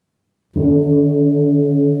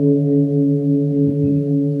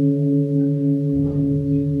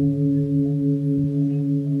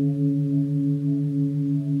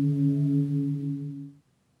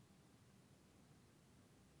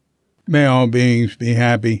May all beings be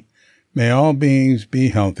happy. May all beings be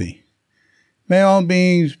healthy. May all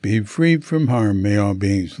beings be free from harm. May all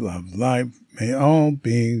beings love life. May all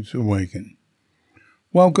beings awaken.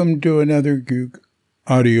 Welcome to another Gook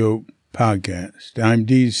Audio podcast. I'm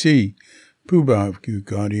DC, Poobah of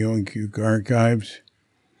Gook Audio and Gook Archives,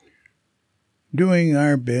 doing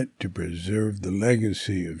our bit to preserve the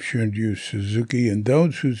legacy of Shunryu Suzuki and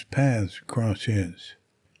those whose paths cross his,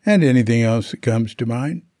 and anything else that comes to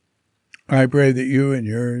mind. I pray that you and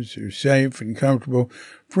yours are safe and comfortable,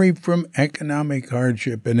 free from economic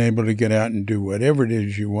hardship, and able to get out and do whatever it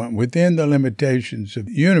is you want within the limitations of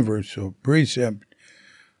the universal precept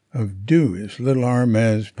of do as little harm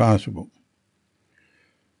as possible.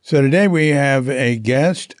 So today we have a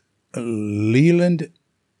guest, Leland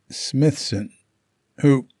Smithson,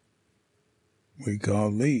 who we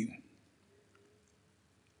call Lee.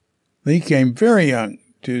 Lee came very young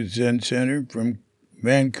to Zen Center from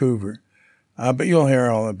Vancouver. But you'll hear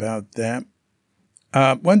all about that.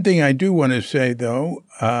 One thing I do want to say, though,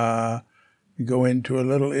 go into a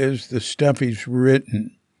little, is the stuff he's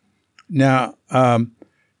written. Now,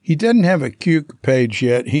 he doesn't have a Gook page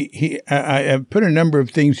yet. I have put a number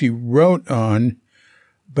of things he wrote on,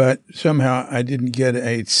 but somehow I didn't get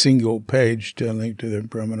a single page to link to them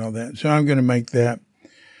from and all that. So I'm going to make that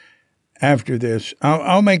after this.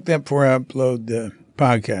 I'll make that before I upload the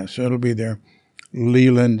podcast, so it'll be there.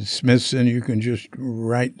 Leland Smithson. You can just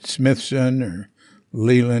write Smithson or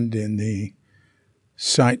Leland in the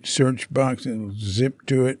site search box and it'll zip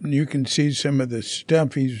to it. And you can see some of the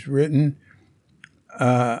stuff he's written.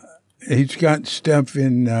 He's got stuff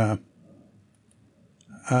in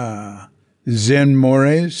Zen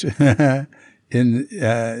Mores, in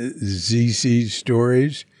ZC's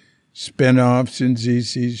stories, spinoffs in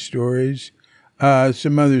ZC's stories,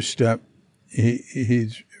 some other stuff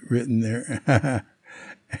he's written there.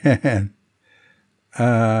 And,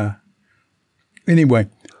 anyway,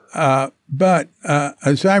 but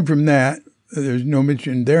aside from that, there's no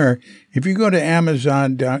mention there. If you go to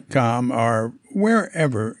Amazon.com or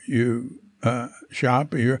wherever you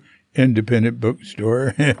shop, or your independent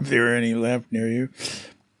bookstore, if there are any left near you,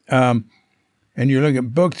 and you look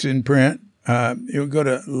at books in print, you'll go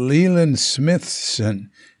to Leland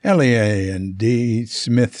Smithson, Leand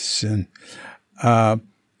Smithson.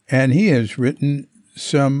 And he has written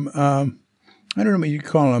some, I don't know what you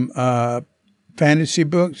call them, fantasy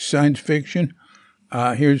books, science fiction.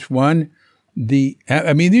 Here's one. These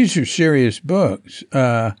are serious books.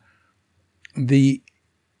 The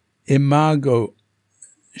Imago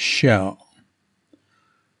Shell,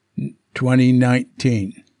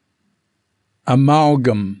 2019.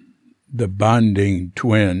 Amalgam, the Bonding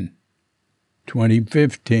Twin,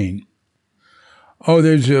 2015. Oh,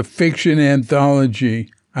 there's a fiction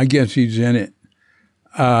anthology. I guess he's in it.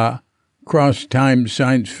 Cross-time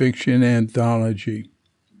science fiction anthology.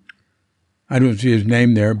 I don't see his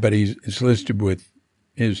name there, but it's listed with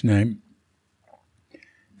his name.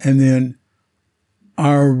 And then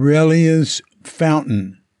Aurelius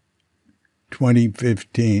Fountain,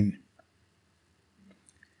 2015.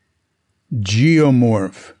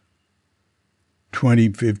 Geomorph,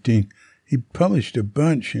 2015. He published a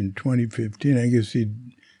bunch in 2015. I guess he'd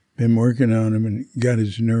been working on them and got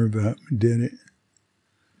his nerve up and did it.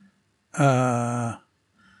 I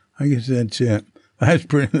guess that's it. That's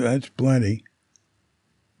plenty.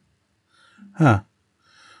 Huh.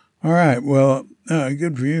 All right. Well,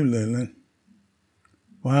 good for you, Leland.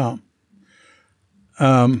 Wow.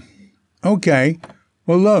 Okay.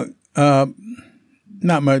 Well, look,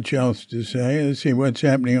 not much else to say. Let's see what's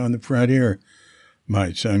happening on the front here.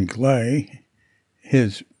 My son Clay,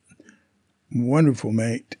 his wonderful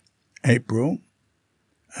mate, April,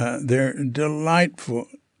 their delightful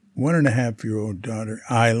 1.5-year-old daughter,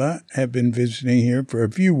 Isla, have been visiting here for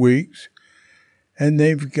a few weeks, and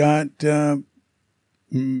they've got, a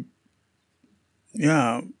few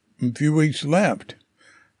weeks left.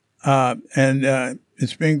 And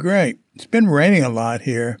it's been great. It's been raining a lot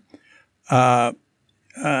here.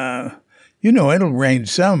 It'll rain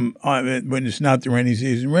some when it's not the rainy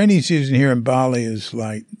season. Rainy season here in Bali is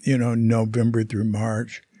like, November through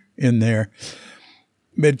March in there.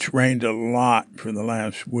 It's rained a lot for the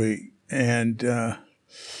last week. And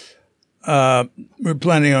we're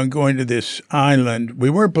planning on going to this island. We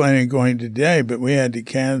were planning on going today, but we had to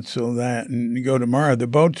cancel that and go tomorrow. The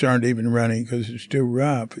boats aren't even running because it's too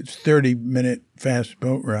rough. It's a 30-minute fast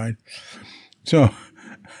boat ride. So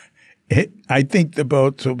I think the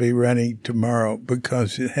boats will be running tomorrow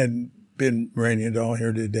because it hadn't been raining at all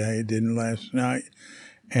here today. It didn't last night.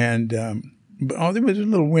 And it was a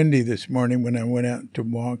little windy this morning when I went out to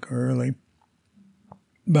walk early.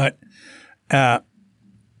 But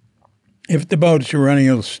if the boats are running,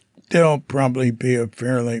 it'll still probably be a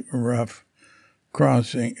fairly rough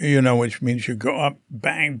crossing, which means you go up,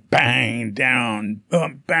 bang, bang, down,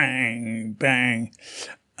 up, bang, bang.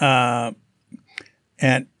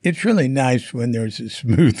 And it's really nice when there's a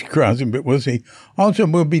smooth crossing, but we'll see. Also,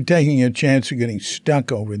 we'll be taking a chance of getting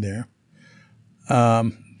stuck over there.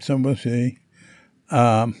 So we'll see.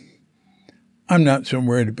 I'm not so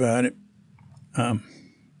worried about it.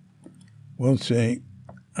 We'll see.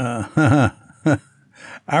 I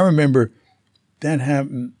remember that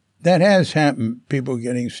happened. That has happened, people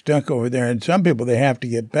getting stuck over there. And some people, they have to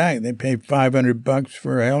get back. They pay $500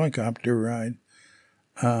 for a helicopter ride.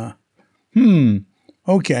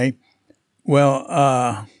 Okay.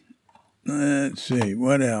 Well, let's see.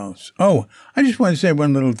 What else? Oh, I just want to say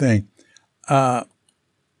one little thing.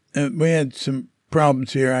 We had some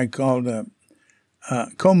problems here. I called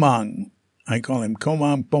Komang. I call him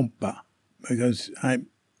Komang Pompa because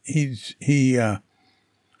he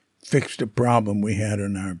fixed a problem we had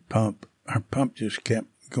on our pump. Our pump just kept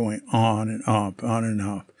going on and off, on and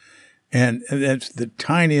off. And that's the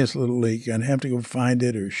tiniest little leak. I'd have to go find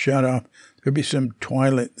it or shut off. There'd be some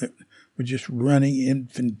toilet that was just running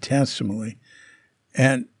infinitesimally.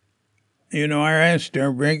 And, I asked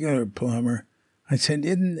our regular plumber, I said,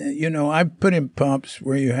 I've put in pumps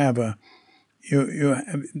where you have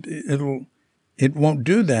it won't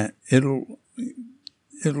do that. It'll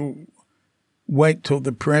wait till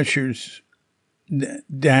the pressure's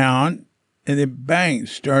down and then bang,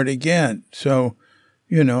 start again. So,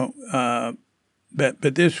 but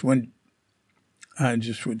this one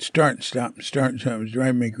just would start and stop and start and stop. It was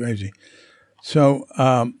driving me crazy. So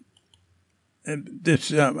I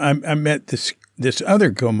met this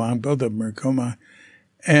other Komang, both of them are Komang,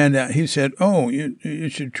 and he said, "Oh, you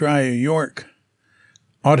should try a York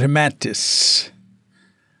Automatis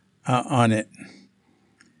on it."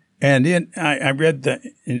 And then I read the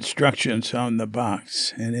instructions on the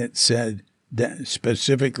box, and it said that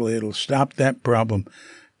specifically it'll stop that problem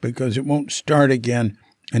because it won't start again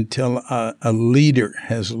until a leader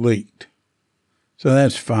has leaked. So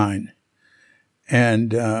that's fine.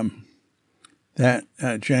 And that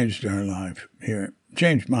changed our life here.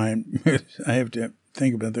 Changed mine. I have to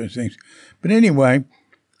think about those things. But anyway,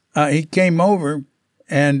 he came over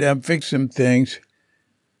and fixed some things,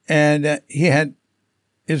 and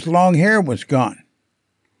his long hair was gone.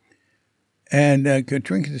 And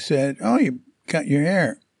Katrinka said, "Oh, you cut your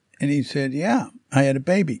hair." And he said, "Yeah, I had a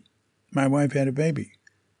baby. My wife had a baby."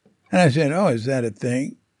 And I said, "Oh, is that a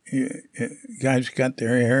thing? Guys cut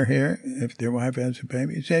their hair here if their wife has a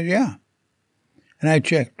baby?" He said, "Yeah." And I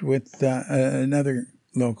checked with another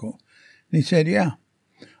local. And he said, "Yeah."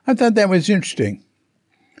 I thought that was interesting.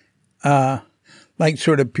 Like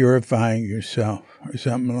sort of purifying yourself or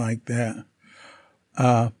something like that.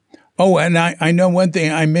 And I know one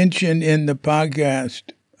thing I mentioned in the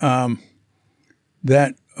podcast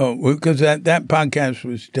because that podcast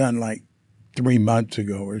was done like 3 months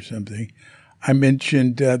ago or something. I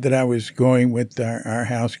mentioned that I was going with our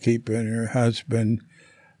housekeeper and her husband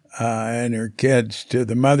and her kids to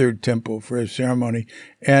the Mother Temple for a ceremony.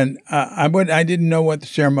 And I didn't know what the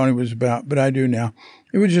ceremony was about, but I do now.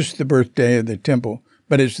 It was just the birthday of the temple,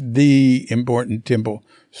 but it's the important temple.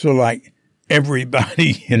 So like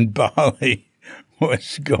everybody in Bali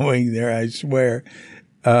was going there, I swear,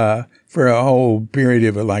 for a whole period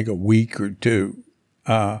of like a week or two.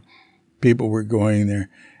 People were going there.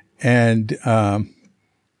 And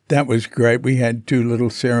that was great. We had 2 little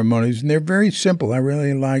ceremonies, and they're very simple. I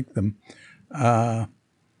really like them. They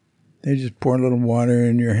just pour a little water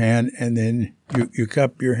in your hand, and then you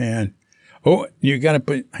cup your hand. Oh, you got to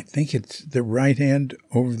put, I think it's the right hand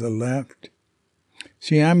over the left.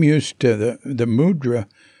 See, I'm used to the mudra,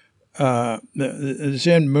 the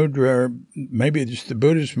Zen mudra, or maybe just the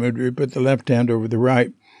Buddhist mudra. You put the left hand over the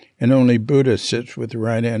right, and only Buddha sits with the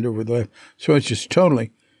right hand over the left. So it's just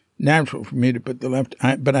totally natural for me to put the left.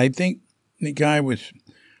 But I think the guy was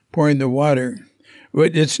pouring the water.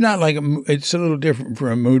 But it's not like it's a little different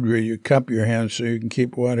for a mudra. You cup your hands so you can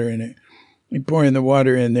keep water in it. He pouring the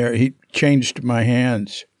water in there. He changed my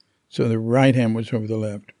hands, so the right hand was over the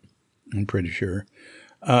left. I'm pretty sure.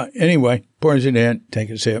 Anyway, pours it in, take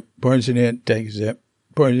a sip. Pours it in, take a sip.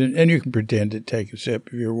 Pours it in, and you can pretend to take a sip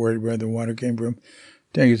if you're worried where the water came from.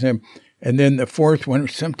 Take a sip. And then the 4th one, or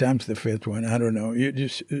sometimes the 5th one, I don't know. You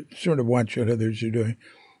just sort of watch what others are doing.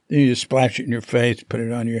 Then you just splash it in your face, put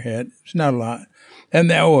it on your head. It's not a lot. And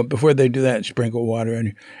before they do that, sprinkle water on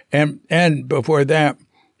you. And before that,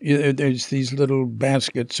 there's these little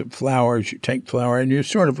baskets of flowers. You take flower, and you're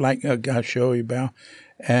sort of like a gasho, you bow.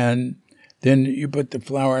 And Then you put the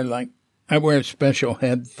flower, like, I wear a special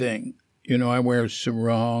head thing. I wear a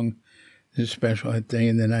sarong, this special head thing,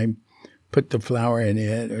 and then I put the flower in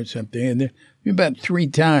it or something. And then about 3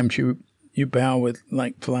 times you bow with,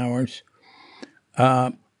 like, flowers.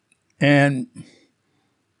 And,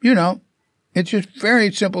 it's just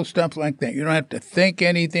very simple stuff like that. You don't have to think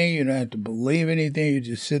anything. You don't have to believe anything. You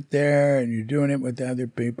just sit there and you're doing it with other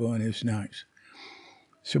people, and it's nice.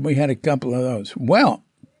 So we had a couple of those. Well,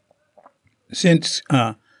 since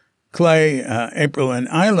Clay, April, and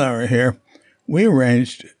Isla are here, we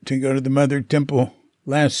arranged to go to the Mother Temple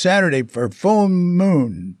last Saturday for full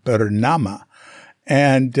moon, Purnama.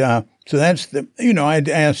 And so that's I'd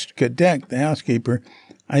asked Kadek, the housekeeper,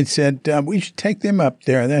 I said, we should take them up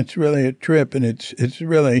there. That's really a trip. And it's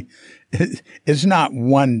not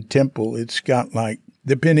one temple. It's got, like,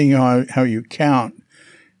 depending on how you count,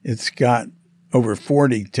 it's got over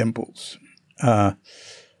 40 temples.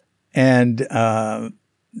 And I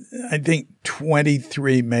think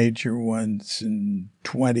 23 major ones and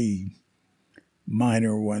 20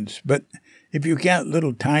 minor ones. But if you count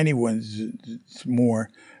little tiny ones, it's more.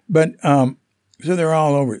 But so they're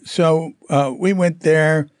all over. So we went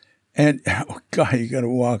there, and, oh, God, you got to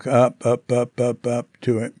walk up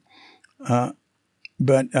to it.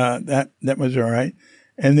 But that was all right.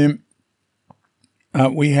 And then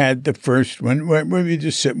we had the first one where we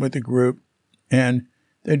just sit with the group, and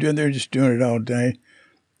they're just doing it all day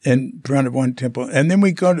in front of one temple. And then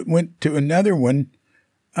we went to another one.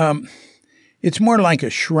 It's more like a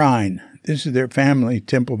shrine. This is their family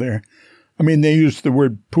temple there. I mean, they use the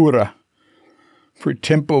word pura for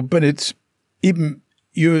temple, but it's even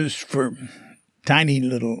used for tiny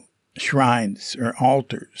little shrines or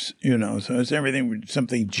altars, So it's everything from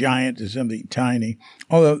something giant to something tiny.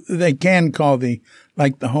 Although they can call the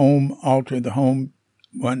home altar, the home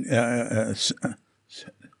one,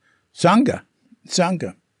 Sangha,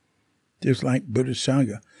 just like Buddha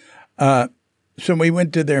Sangha. So we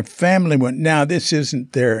went to their family one. Now, this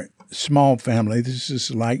isn't their small family. This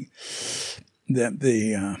is like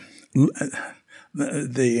the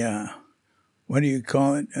what do you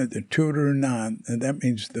call it? The Turunan. That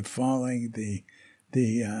means the falling, the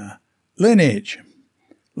lineage.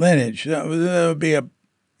 That would be a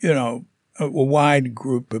wide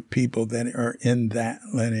group of people that are in that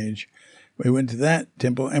lineage. We went to that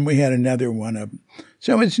temple, and we had another one of them.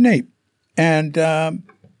 So it's neat. And,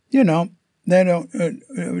 they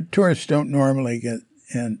don't, tourists don't normally get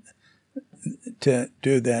in to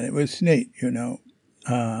do that. It was neat,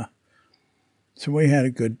 So we had a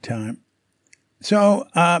good time. So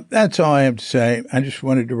that's all I have to say. I just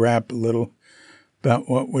wanted to rap a little about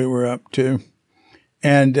what we were up to.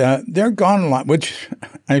 And they're gone a lot, which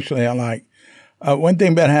actually I like. One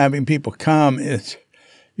thing about having people come is,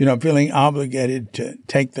 feeling obligated to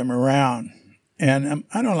take them around. And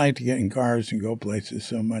I don't like to get in cars and go places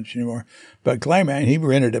so much anymore. But Clayman, he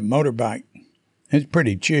rented a motorbike. It's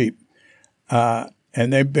pretty cheap. And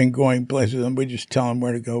they've been going places, and we just tell them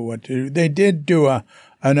where to go, what to do. They did do an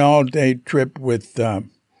all-day trip with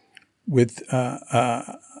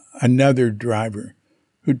another driver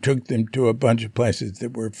who took them to a bunch of places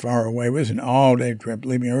that were far away. It was an all-day trip,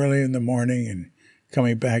 leaving early in the morning and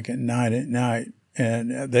coming back at night.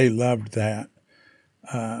 And they loved that.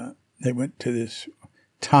 They went to this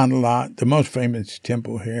Tanlat, the most famous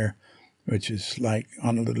temple here, which is like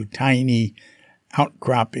on a little tiny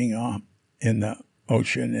outcropping in the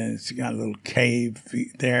ocean, and it's got a little cave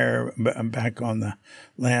there back on the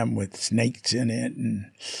land with snakes in it, and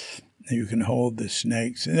you can hold the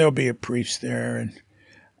snakes. And there'll be a priest there, and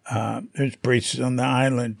there's priests on the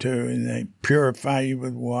island too, and they purify you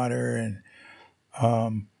with water. And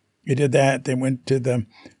they did that. They went to the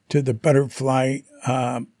butterfly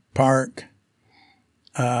park,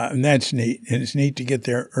 and that's neat. And it's neat to get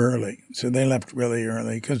there early. So they left really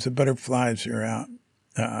early because the butterflies are out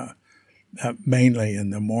mainly in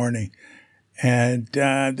the morning. And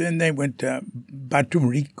then they went to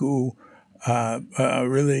Baturiku, a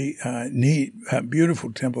really neat,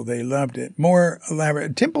 beautiful temple. They loved it. More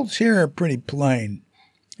elaborate. Temples here are pretty plain.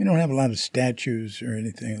 They don't have a lot of statues or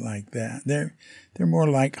anything like that. They're more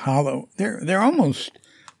like hollow. They're almost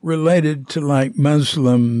related to like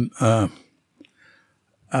Muslim,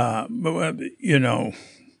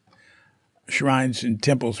 shrines and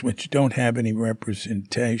temples which don't have any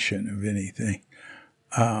representation of anything.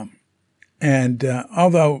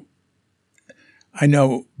 Although I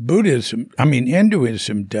know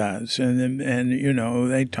Hinduism does,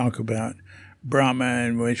 and they talk about Brahma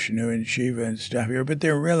and Vishnu and Shiva and stuff here, but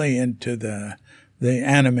they're really into the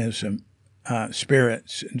animism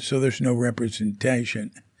spirits, and so there's no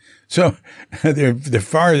representation. So they're the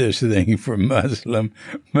farthest thing from Muslim,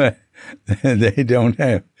 but they don't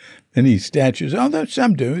have any statues. Although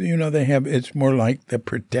some do, they have. It's more like the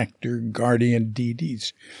protector, guardian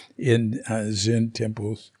deities in Zen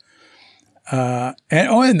temples.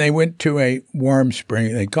 And they went to a warm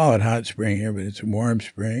spring. They call it hot spring here, but it's a warm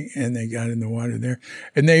spring, and they got in the water there.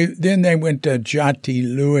 And then they went to Jati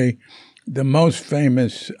Lui, the most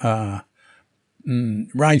famous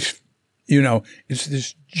rice. It's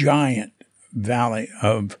this giant valley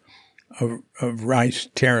of rice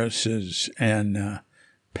terraces and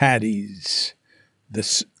paddies,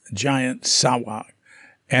 this giant sawak,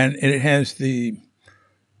 and it has the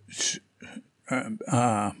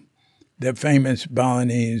famous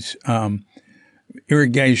Balinese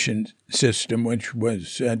irrigation system, which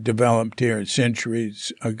was developed here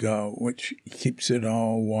centuries ago, which keeps it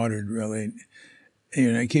all watered really.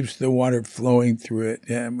 It keeps the water flowing through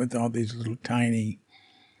it with all these little tiny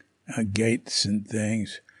gates and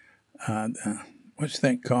things. What's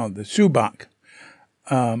that called? The subak.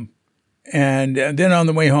 And then on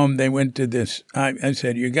the way home, they went to this. I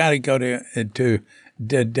said, you got to go to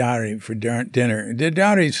Dadari for dinner.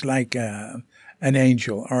 Dadari's like an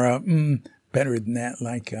angel, or better than that,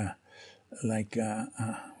 like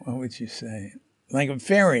what would you say? Like a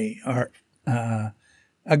fairy or a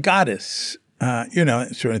goddess,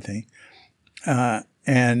 that sort of thing.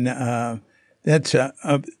 And that's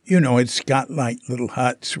it's got like little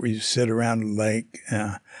huts where you sit around a lake,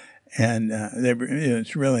 and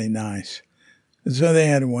it's really nice. So they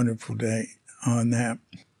had a wonderful day on that.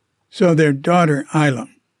 So their daughter, Isla,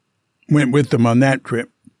 went with them on that trip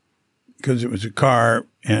because it was a car,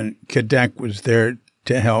 and Kadek was there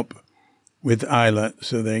to help with Isla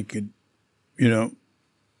so they could,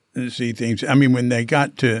 see things. I mean, when they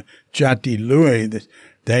got to Jati Lui,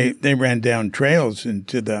 they ran down trails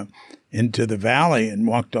into the valley and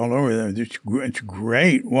walked all over there. It's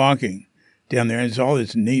great walking down there. It's all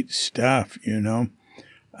this neat stuff,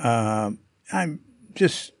 I'm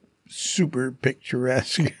just super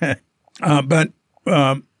picturesque. But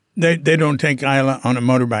they don't take Isla on a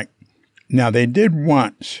motorbike. Now, they did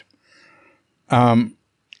once, and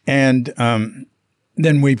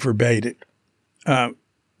then we forbade it.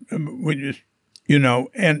 We just,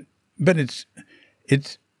 but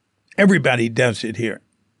it's everybody does it here.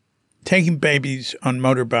 Taking babies on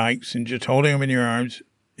motorbikes and just holding them in your arms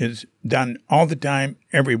is done all the time,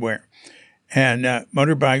 everywhere. And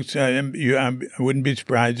motorbikes, I wouldn't be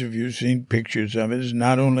surprised if you've seen pictures of it. It's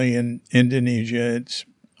not only in Indonesia, it's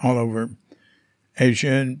all over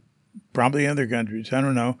Asia and probably other countries. I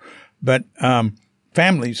don't know. But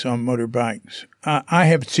families on motorbikes. I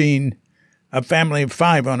have seen a family of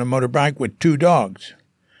 5 on a motorbike with 2 dogs.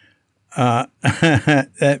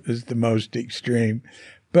 That was the most extreme.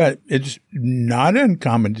 But it's not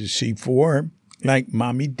uncommon to see 4, like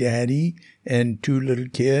mommy, daddy, and 2 little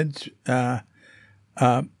kids, and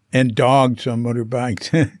dogs on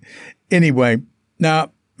motorbikes. Anyway,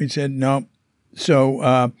 no, we said no.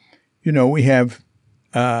 So, we have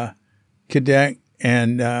Kadek,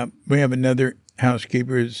 and we have another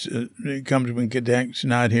housekeeper. It comes when Kadek's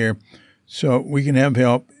not here. So we can have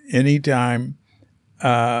help anytime.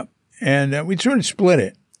 And we sort of split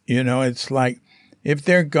it. It's like if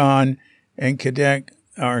they're gone and Kadek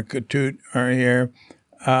or Katut are here,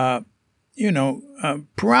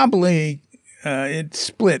 probably it's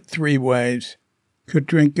split 3 ways.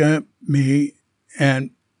 Katrinka, me,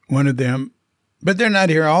 and one of them. But they're not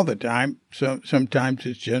here all the time. So sometimes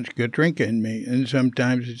it's just Katrinka and me, and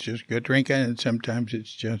sometimes it's just Katrinka, and sometimes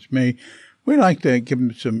it's just me. We like to give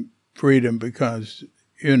them some freedom because,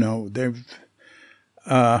 they've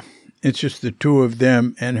it's just the 2 of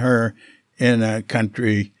them and her in a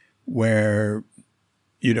country where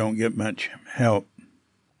you don't get much help.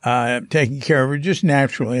 Taking care of her just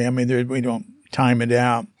naturally. I mean, we don't time it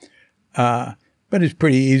out. But it's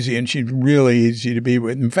pretty easy, and she's really easy to be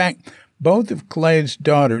with. In fact, both of Clay's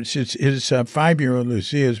daughters, his 5-year-old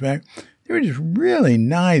Lucia's back, they were just really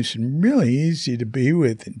nice and really easy to be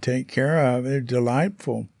with and take care of. They're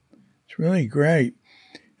delightful. It's really great.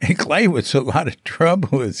 And Clay was a lot of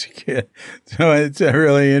trouble as a kid. So it's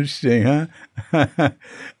really interesting, huh?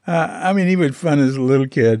 I mean, he was fun as a little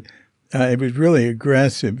kid. He was really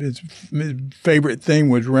aggressive. His favorite thing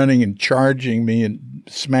was running and charging me and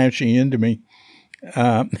smashing into me.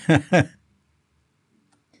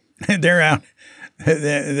 They're out.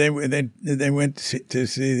 They went to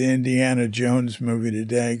see the Indiana Jones movie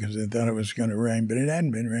today because they thought it was going to rain, but it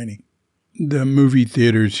hadn't been raining. The movie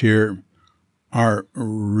theaters here are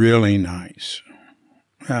really nice.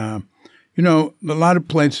 A lot of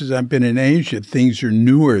places I've been in Asia, things are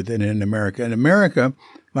newer than in America. In America,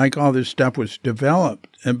 like all this stuff was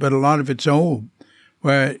developed, but a lot of it's old.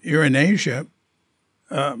 Where you're in Asia,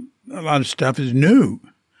 a lot of stuff is new.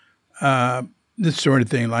 This sort of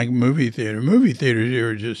thing, like movie theater. Movie theaters here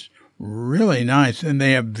are just really nice, and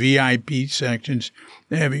they have VIP sections.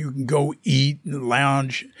 You can go eat and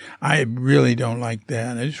lounge. I really don't like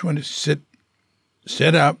that. I just want to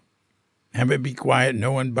sit up, have it be quiet,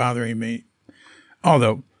 no one bothering me.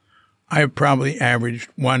 Although I have probably averaged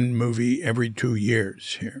one movie every 2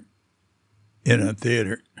 years here in a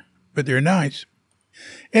theater, but they're nice.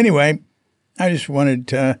 Anyway, I just wanted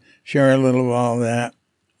to share a little of all that.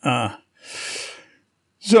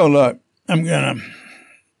 So look, I'm going to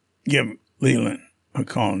give Leland a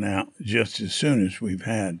call now, just as soon as we've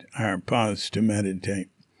had our pause to meditate.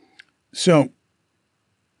 So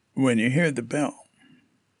when you hear the bell,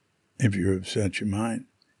 if you're of such a mind,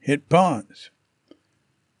 hit pause.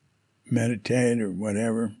 Meditate or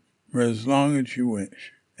whatever for as long as you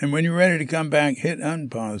wish. And when you're ready to come back, hit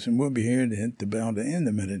unpause, and we'll be here to hit the bell to end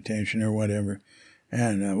the meditation or whatever.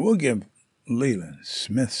 And we'll give Leland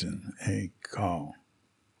Smithson a call,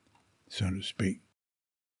 so to speak.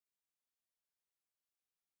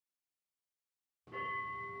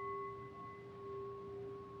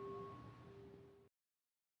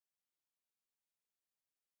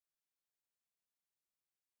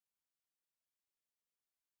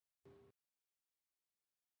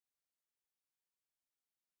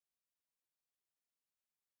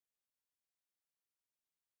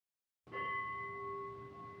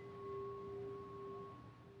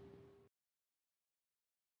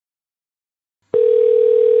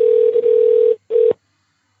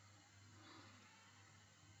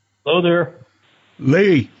 Hello there.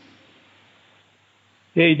 Lee.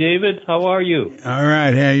 Hey, David. How are you? All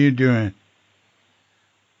right. How you doing?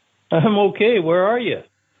 I'm okay. Where are you?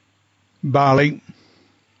 Bali.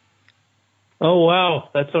 Oh, wow.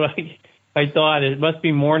 That's what I thought. It must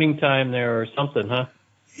be morning time there or something, huh?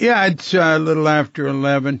 Yeah, it's a little after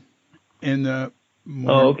 11 in the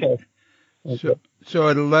morning. Oh, okay. So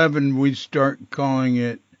at 11, we start calling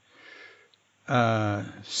it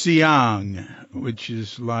Siang, which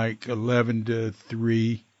is like 11 to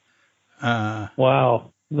 3.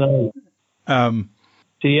 Wow. No.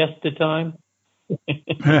 Siesta time?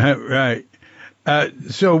 Right.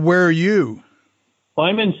 So where are you? Well,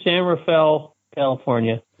 I'm in San Rafael,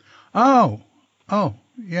 California. Oh,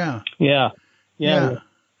 yeah. Yeah.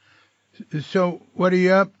 So what are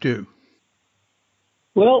you up to?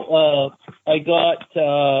 Well, I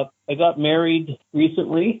got married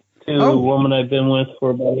recently to a woman I've been with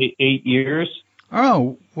for about 8 years.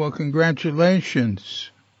 Oh, well,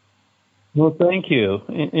 congratulations. Well, thank you.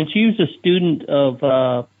 And she was a student of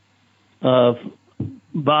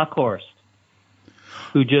Bockhorst,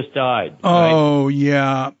 who just died. Oh, right?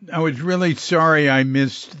 Yeah. I was really sorry I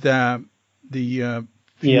missed the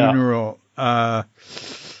funeral. Yeah,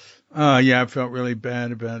 I felt really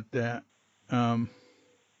bad about that.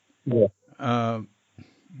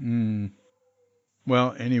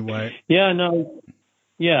 Well, anyway. Yeah, no.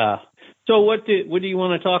 Yeah. So what do you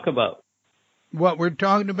want to talk about? What we're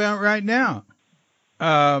talking about right now.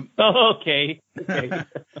 Okay.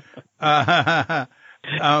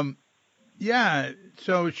 Yeah.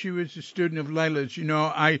 So she was a student of Leila's. You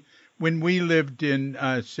know, when we lived in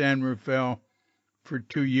San Rafael for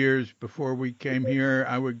 2 years before we came here,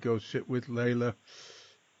 I would go sit with Leila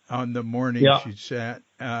on the morning she sat.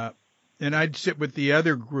 And I'd sit with the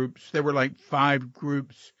other groups. There were like 5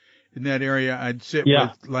 groups in that area. I'd sit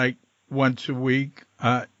with like once a week.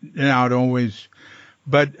 Not always.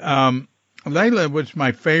 But Leila was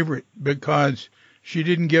my favorite because she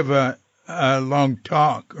didn't give a long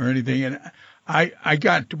talk or anything. And I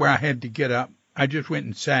got to where I had to get up. I just went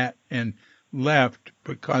and sat and left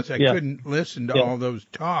because I couldn't listen to all those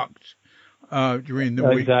talks during the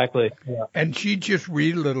week. Exactly. Yeah. And she'd just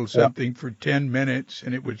read a little something for 10 minutes,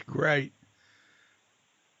 and it was great.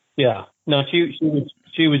 Yeah. No, she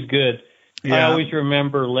was good. Yeah. I always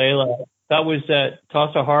remember Leila. That was at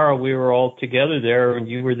Tasahara. We were all together there, and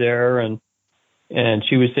you were there, and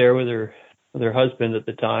she was there with her husband at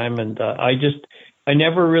the time. And I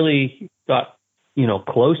never really got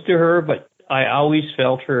close to her, but I always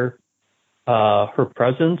felt her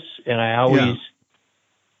presence, and I always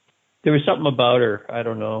there was something about her. I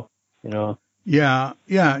don't know, Yeah.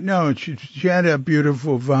 No, she had a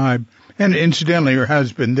beautiful vibe, and incidentally, her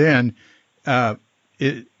husband then,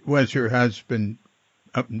 it was her husband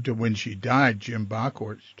up until when she died, Jim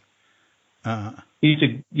Bockhorst. He's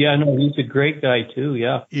a great guy too.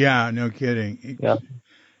 Yeah. Yeah, no kidding.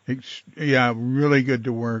 Really good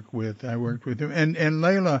to work with. I worked with him, and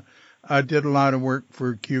Leila did a lot of work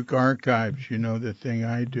for Cuke Archives, the thing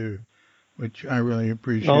I do, which I really Oh,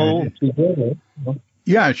 appreciated. she did it.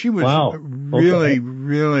 Yeah, she was Wow. really, Okay.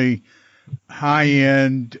 really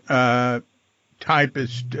high-end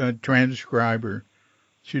typist, transcriber.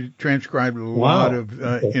 She transcribed a lot Wow. of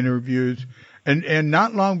Okay. interviews, and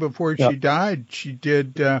not long before Yeah. she died, she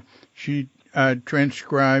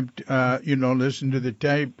transcribed, listened to the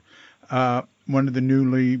tape, one of the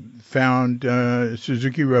newly found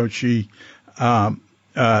Suzuki Roshi um,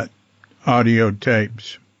 audio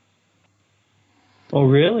tapes. Oh,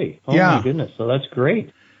 really? Oh, my Yeah, goodness. So that's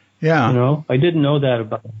great. yeah, I didn't know that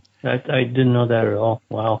about that. I didn't know that at all.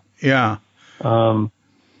 Wow. yeah. Um,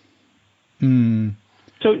 Mm.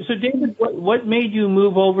 so David, what made you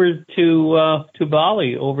move over to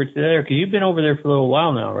Bali, over to there? Because you've been over there for a little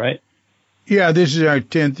while now, right? Yeah, this is our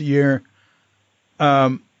 10th year.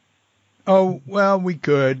 Um, oh, well, we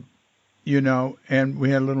could, and we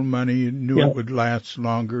had a little money and knew Yeah. it would last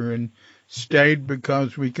longer and stayed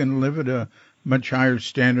because we can live at a much higher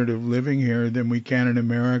standard of living here than we can in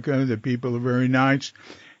America. The people are very nice.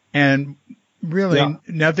 And Yeah. really,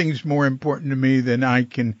 nothing's more important to me than I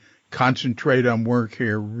can concentrate on work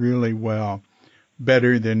here really well,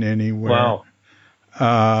 better than anywhere. Wow.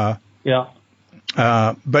 Uh, Yeah.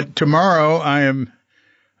 but tomorrow I am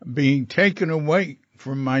being taken away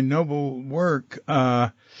from my noble work.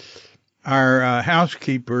 Our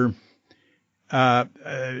housekeeper,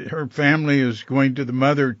 her family is going to the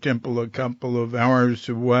Mother Temple a couple of hours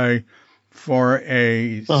away for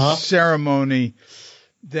a ceremony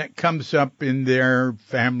that comes up in their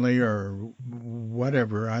family or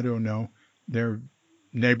whatever, I don't know, their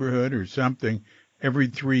neighborhood or something every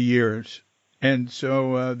 3 years. And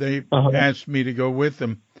so they asked me to go with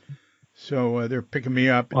them. So they're picking me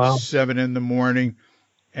up at Wow. 7 a.m,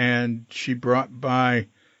 and she brought by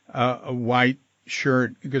a white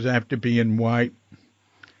shirt because I have to be in white.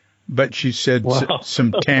 But she said Wow.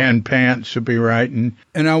 some tan pants will be right, and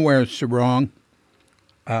I'll wear a sarong.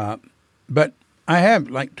 But I have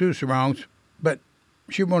like 2 sarongs, but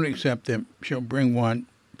she won't accept them. She'll bring one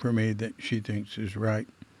for me that she thinks is right.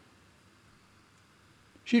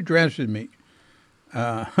 She dresses me.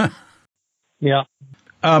 Yeah.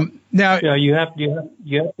 Now, Yeah. You have to.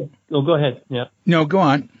 Oh, go ahead. Yeah. no, go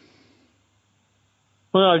on.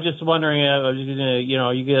 Well, I was just wondering.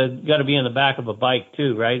 You got to be in the back of a bike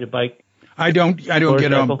too, right? A bike. I don't get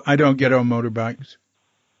Motorcycle. on motorbikes.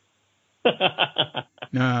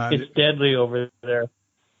 It's deadly over there.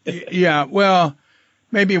 Yeah, well,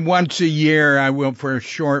 maybe once a year I will for a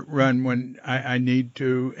short run when I need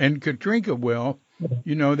to, and Katrinka will.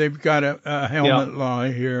 They've got a helmet law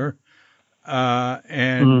here,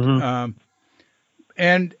 Mm-hmm.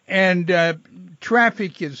 and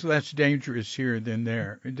traffic is less dangerous here than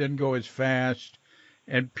there. It doesn't go as fast,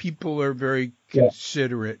 and people are very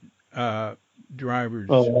considerate drivers.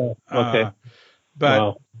 Oh, okay. But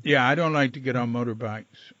Wow. yeah, I don't like to get on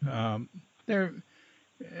motorbikes. They're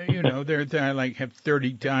they like have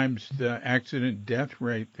 30 times the accident death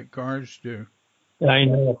rate that cars do. I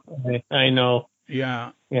know. I know.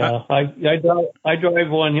 Yeah. Yeah. I drive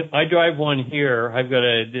one. I drive one here. I've got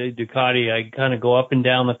a Ducati. I kind of go up and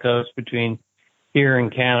down the coast between here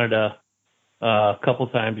and Canada a couple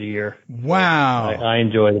times a year. Wow. I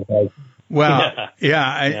enjoy the bike. Well,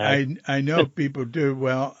 yeah, I know people do.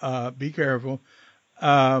 Well, be careful.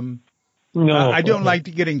 No. I don't like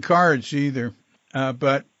to get in cars either,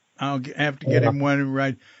 but I'll have to get in one and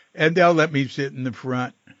ride, and they'll let me sit in the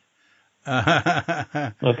front.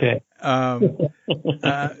 Okay.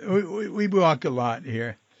 We walk a lot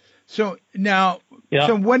here. So now, Yeah.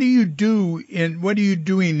 so what are you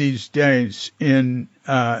doing these days in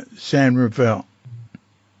San Rafael?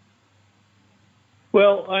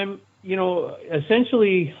 Well, I'm,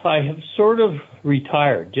 essentially I have sort of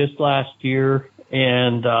retired just last year.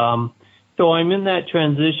 And so I'm in that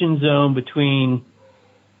transition zone between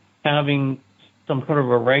having some kind of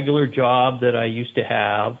a regular job that I used to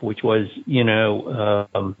have, which was,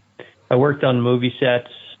 I worked on movie sets,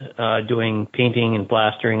 doing painting and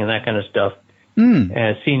plastering and that kind of stuff,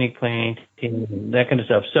 and scenic painting, that kind of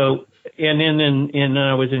stuff. So, and then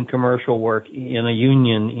I was in commercial work in a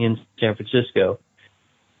union in San Francisco.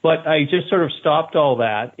 But I just sort of stopped all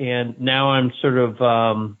that, and now I'm sort of,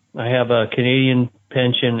 I have a Canadian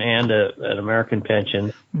pension and an American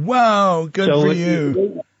pension. Wow, good for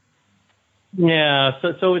you. Yeah,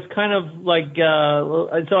 so it's kind of like, so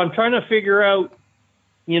I'm trying to figure out,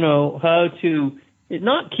 how to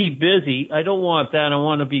not keep busy. I don't want that. I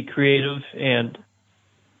want to be creative and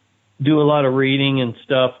do a lot of reading and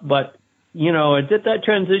stuff. But, it's at that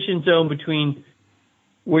transition zone between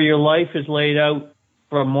where your life is laid out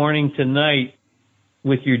from morning to night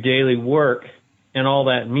with your daily work and all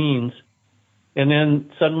that means. And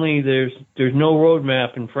then suddenly there's no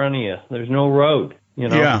roadmap in front of you. There's no road,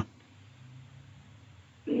 Yeah.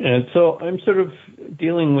 And so I'm sort of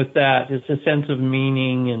dealing with that. It's a sense of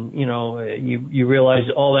meaning, and you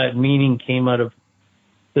realize all that meaning came out of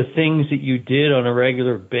the things that you did on a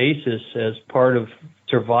regular basis as part of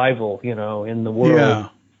survival, in the world.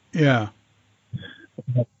 Yeah.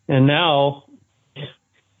 And now,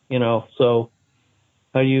 so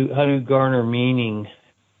how do you garner meaning,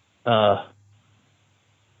 from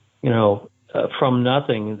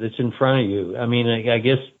nothing that's in front of you? I mean, I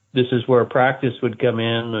guess this is where practice would come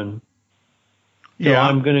in, and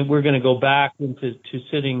so we're gonna go back into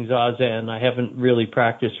sitting zazen. I haven't really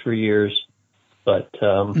practiced for years, but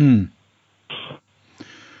so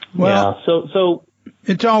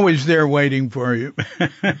it's always there waiting for you.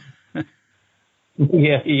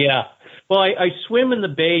 yeah. Well, I swim in the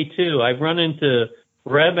bay too. I've run into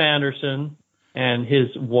Reb Anderson and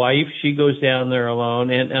his wife. She goes down there alone,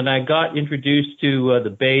 and I got introduced to the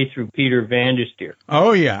bay through Peter Vandestier.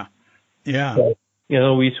 Oh yeah. So,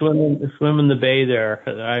 we swim in the bay there.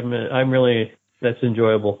 I'm really, that's an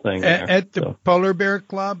enjoyable thing. At the Polar Bear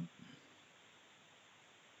Club?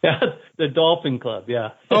 Yeah, the Dolphin Club,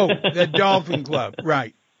 yeah. Oh, the Dolphin Club.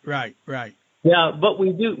 Right. Yeah, but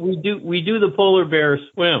we do the polar bear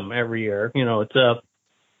swim every year.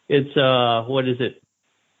 It's what is it?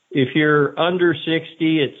 If you're under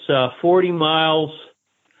 60, it's 40 miles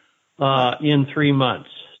in 3 months.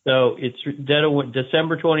 So it's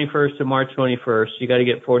December 21st to March 21st. You got to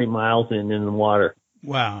get 40 miles in the water.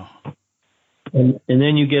 Wow. And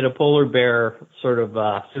then you get a polar bear sort of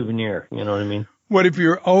souvenir. You know what I mean? What if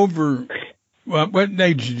you're over? Well, what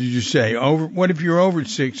age did you say? What if you're over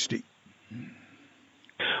 60?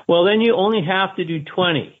 Well, then you only have to do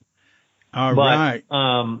 20. All right.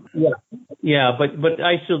 Yeah, but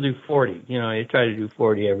I still do 40. I try to do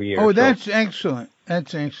 40 every year. Oh, that's excellent. I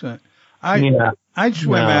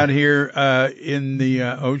swim out here in the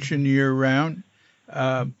ocean year round,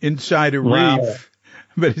 inside a reef,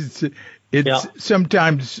 but it's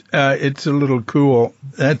sometimes it's a little cool.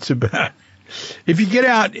 That's about. If you get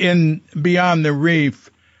out beyond the reef,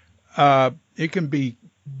 it can be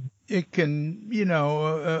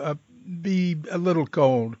be a little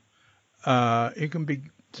cold. It can be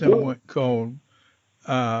somewhat cold.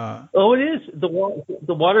 Oh, it is. The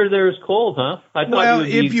water there is cold, huh? I thought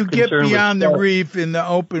if you get beyond the reef in the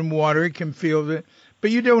open water, it can feel it.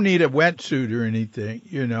 But you don't need a wetsuit or anything,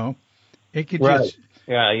 It could just.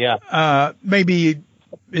 Yeah. Maybe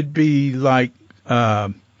it'd be like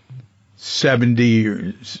 70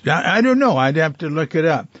 or I don't know. I'd have to look it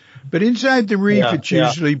up. But inside the reef, it's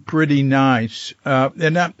usually pretty nice.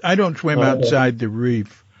 And I don't swim outside the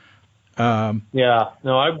reef. No,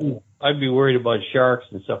 I'd be worried about sharks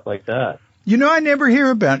and stuff like that. I never hear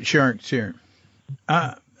about sharks here.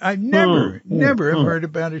 I never have heard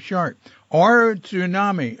about a shark or a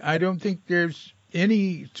tsunami. I don't think there's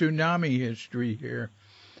any tsunami history here.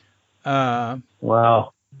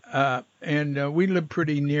 Wow. And we live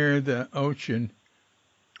pretty near the ocean.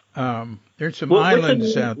 There's some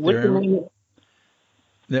islands out there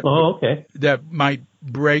that might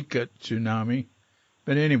break a tsunami.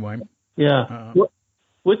 But anyway. Yeah.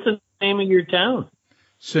 What's the name of your town?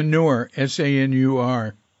 Sanur,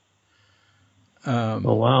 Sanur.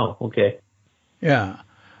 Oh, wow. Okay. Yeah.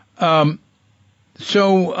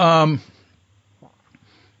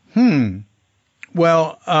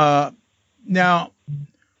 Well, now,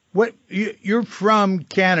 you're from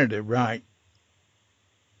Canada, right?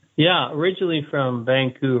 Yeah, originally from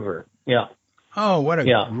Vancouver. Yeah. Oh, what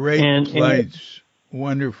a great place.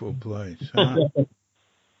 Wonderful place. Huh?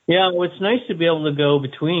 Yeah, well, it's nice to be able to go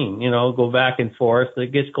between, go back and forth.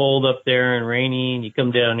 It gets cold up there and rainy, and you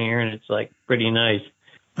come down here, and it's like pretty nice.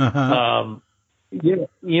 Uh-huh.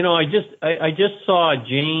 I just saw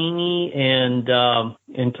Janie and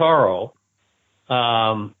Taro.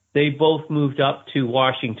 They both moved up to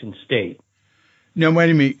Washington State. Now, wait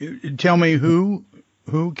a minute. Tell me who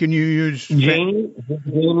can you use? Janie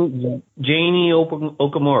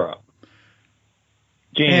Okamura.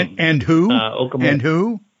 Janie. And who? Okamura. And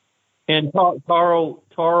who? And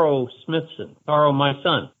Taro Smithson. Taro, my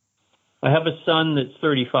son. I have a son that's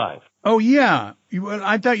 35. Oh, yeah.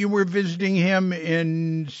 I thought you were visiting him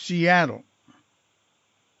in Seattle.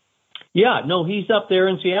 Yeah, no, he's up there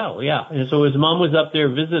in Seattle, yeah. And so his mom was up there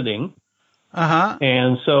visiting. Uh-huh.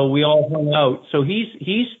 And so we all hung out. So he's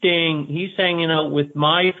hanging out with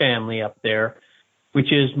my family up there,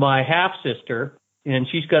 which is my half-sister, and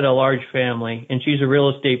she's got a large family, and she's a real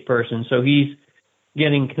estate person. So he's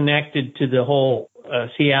getting connected to the whole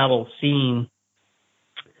Seattle scene.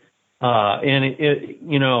 And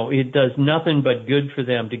it does nothing but good for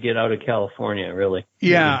them to get out of California, really.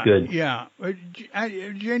 Yeah. Good. Yeah.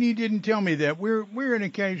 Jenny didn't tell me that. We're in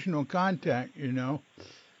occasional contact, and,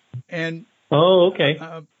 Oh, okay.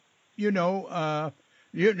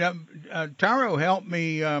 Taro helped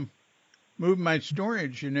me, move my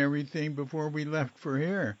storage and everything before we left for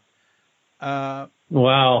here.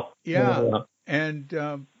 Wow. Yeah.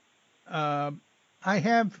 And, I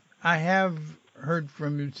have heard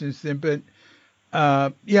from him since then, but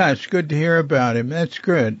it's good to hear about him. That's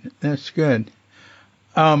good. He's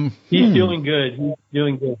doing good. He's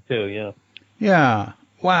doing good too. Yeah. Yeah.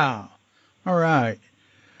 Wow. All right.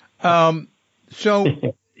 So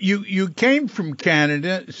you came from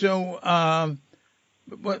Canada. So how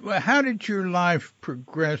did your life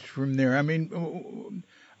progress from there? I mean,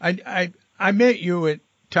 I met you at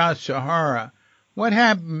Tassajara. What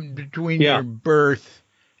happened between your birth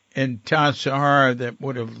and Tassajara that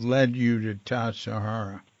would have led you to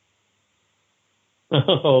Tassajara?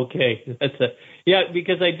 Okay.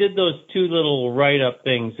 Because I did those two little write-up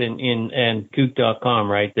things in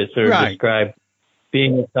Kook.com, right, that sort of describe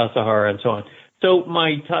being at Tassajara and so on. So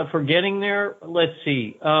for getting there, let's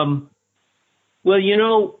see. I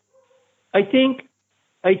think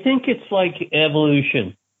it's like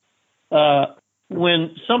evolution.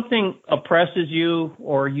 When something oppresses you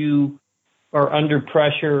or you are under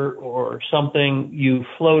pressure or something, you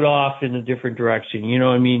float off in a different direction. You know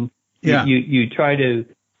what I mean? Yeah. You try to,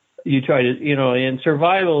 and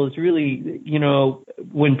survival is really,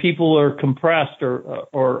 when people are compressed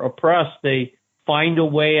or oppressed, they find a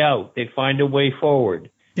way out. They find a way forward.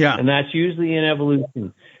 Yeah. And that's usually in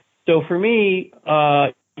evolution. So for me,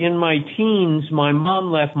 in my teens, my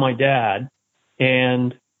mom left my dad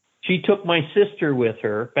and she took my sister with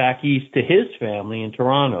her back east to his family in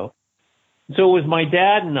Toronto. So it was my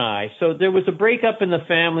dad and I. So there was a breakup in the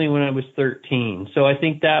family when I was 13. So I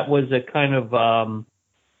think that was a kind of, I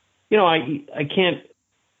can't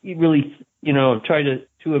really, try to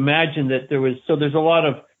imagine that there's a lot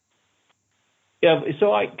of,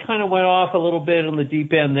 so I kind of went off a little bit on the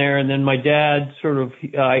deep end there. And then my dad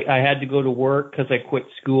I had to go to work because I quit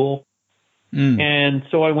school. And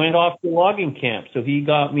so I went off to logging camp. So he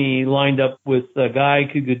got me lined up with a guy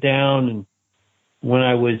who could go down. And when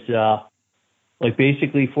I was,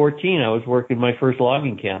 basically 14, I was working my first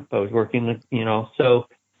logging camp. I was working, so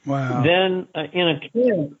wow. Then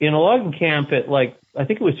in a logging camp at I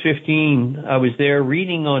think it was 15, I was there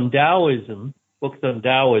reading on Taoism, books on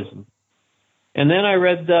Taoism. And then I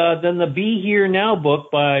read the Be Here Now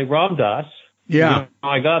book by Ram Dass. Yeah.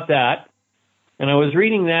 I got that. And I was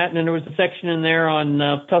reading that, and then there was a section in there on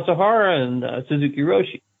Tassajara and Suzuki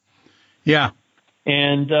Roshi. Yeah.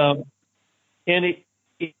 And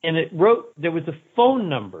it wrote, there was a phone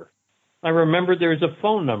number. I remember there was a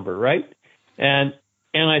phone number, right? And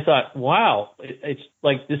I thought, wow, it's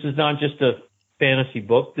like this is not just a fantasy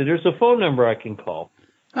book. There's a phone number I can call.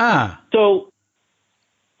 So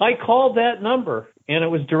I called that number, and it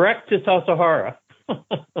was direct to Tassajara.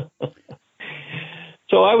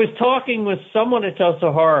 So I was talking with someone at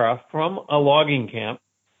Tassajara from a logging camp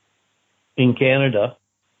in Canada,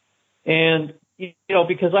 and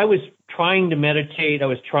because I was trying to meditate, I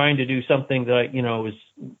was trying to do something that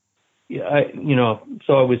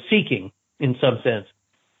so I was seeking in some sense.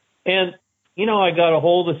 And I got a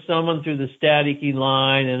hold of someone through the staticky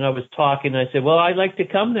line, and I was talking. I said, "Well, I'd like to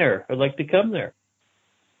come there. I'd like to come there."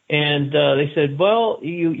 And they said, "Well,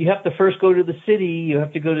 you have to first go to the city. You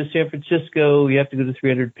have to go to San Francisco. You have to go to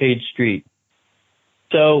 300 Page Street."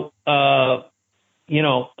 So, so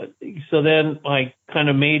then I kind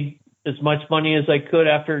of made as much money as I could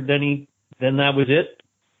after. Then that was it.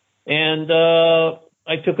 And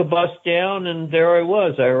I took a bus down, and there I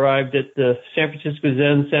was. I arrived at the San Francisco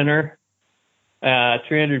Zen Center,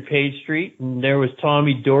 300 Page Street, and there was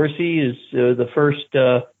Tommy Dorsey as the first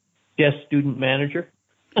guest student manager.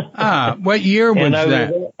 What year was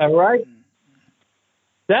that? I arrived.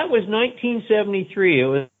 That was 1973. It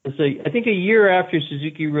was, I think, a year after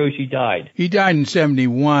Suzuki Roshi died. He died in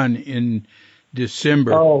 71 in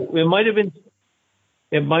December. Oh, it might have been.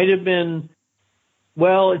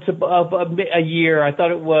 Well, it's a year. I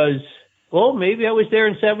thought it was. Well, maybe I was there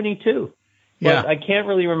in 72. But I can't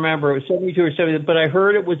really remember. It was 72 or 70. But I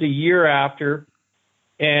heard it was a year after,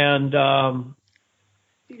 and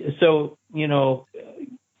so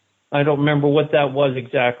I don't remember what that was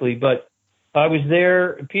exactly, but I was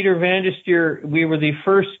there. Peter Van de Steer, we were the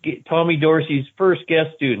first, Tommy Dorsey's first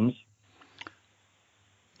guest students.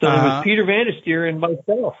 So it was Peter Van de Steer and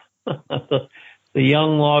myself, the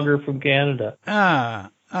young logger from Canada.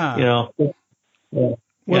 Yeah.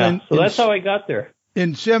 Well, So that's how I got there.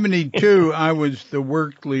 In 72, I was the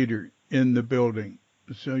work leader in the building.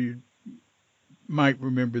 So you might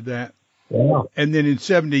remember that. Wow. And then in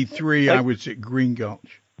 73, I was at Green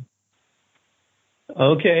Gulch.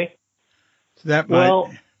 Okay. So that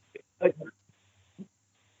well,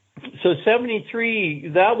 so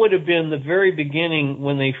 73, that would have been the very beginning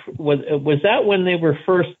when they, was that when they were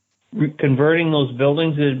first converting those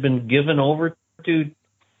buildings that had been given over to,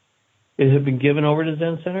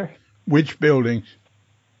 Zen Center? Which buildings?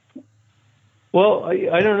 Well,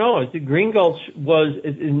 I don't know. Green Gulch was,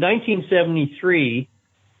 in 1973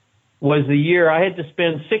 was the year I had to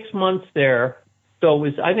spend 6 months there. So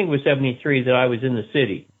I think it was 73 that I was in the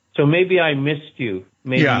city. So maybe I missed you.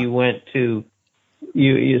 Maybe you went to,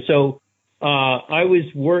 so I was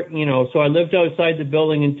so I lived outside the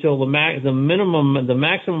building until the maximum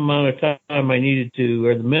amount of time I needed to,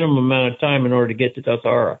 or the minimum amount of time in order to get to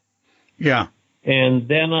Tassajara. Yeah. And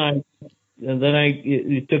then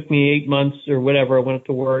it took me 8 months or whatever. I went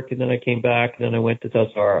to work, and then I came back, and then I went to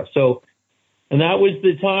Tassajara. So, and that was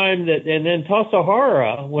the time and then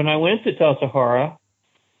Tassajara, when I went to Tassajara,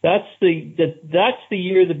 that's the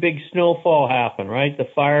year the big snowfall happened, right? The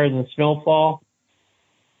fire and the snowfall.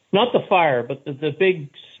 Not the fire, but the big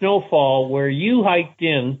snowfall where you hiked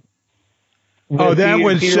in. Oh, that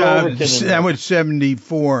was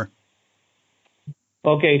 74.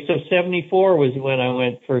 Okay, so 74 was when I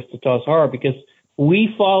went first to Tassajara, because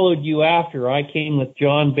we followed you after. I came with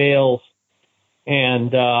John Bales and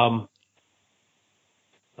the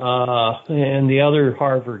other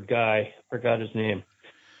Harvard guy, forgot his name.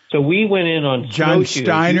 So we went in on John snowshoes.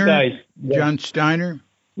 Steiner. John Steiner.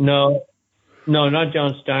 No, not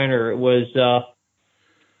John Steiner. It was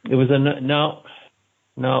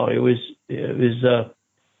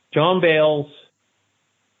John Bales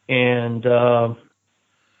and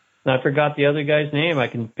I forgot the other guy's name. I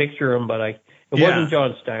can picture him, but it wasn't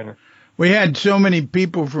John Steiner. We had so many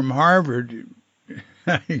people from Harvard.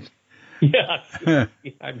 Yeah, I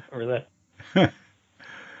remember that.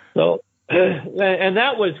 So, and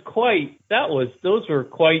those were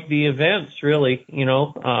quite the events, really,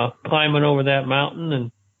 climbing over that mountain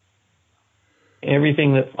and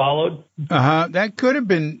everything that followed. That could have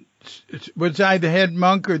been, was I the head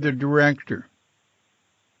monk or the director?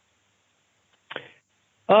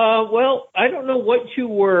 Well, I don't know what you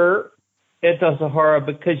were at Tassajara,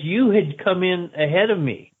 because you had come in ahead of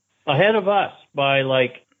us by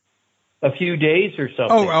like a few days or something.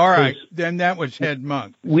 Oh, all right. Then that was head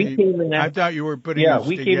monk. We came in that. I thought you were putting us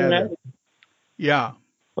together. Came in that. Yeah.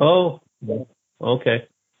 Oh, okay.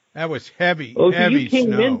 That was heavy, so heavy you came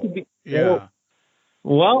snow. In to be, yeah.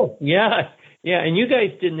 Well, yeah. And you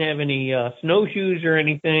guys didn't have any snowshoes or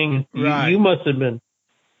anything. Right. You must have been.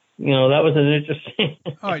 That was an interesting.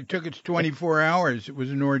 Oh, it took us 24 hours. It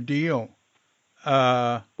was an ordeal.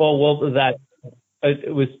 It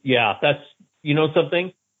was. Yeah, that's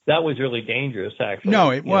something. That was really dangerous, actually. No,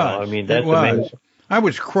 it was. That's amazing. I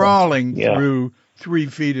was crawling through 3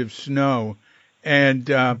 feet of snow,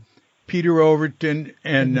 and Peter Overton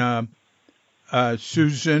and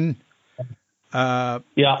Susan.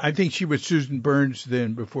 I think she was Susan Burns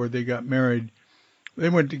then, before they got married. They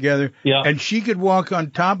went together, and she could walk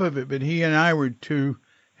on top of it, but he and I were too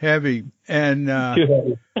heavy. And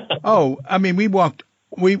we walked.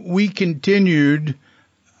 We continued.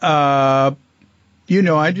 I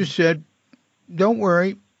just said, "Don't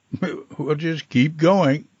worry, we'll just keep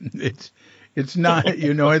going." It's not,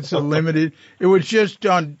 it's a limited. It was just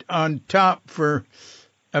on top for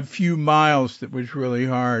a few miles that was really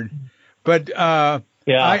hard, but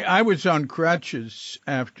I was on crutches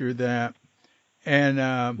after that.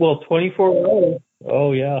 And 24 hours.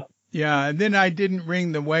 Oh yeah. Yeah, and then I didn't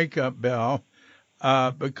ring the wake up bell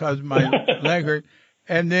because my leg hurt.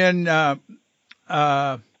 And then in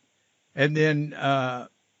my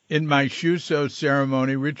Shuso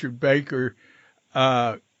ceremony, Richard Baker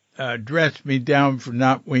dressed me down for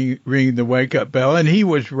not ringing the wake up bell, and he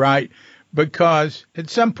was right, because at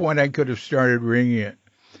some point I could have started ringing it,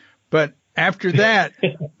 but after that,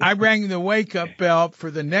 I rang the wake-up bell for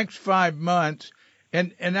the next 5 months,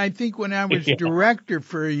 and I think when I was director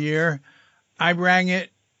for a year, I rang it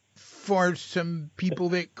for some people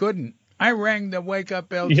that couldn't. I rang the wake-up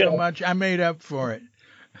bell so much, I made up for it.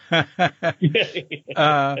 But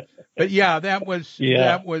that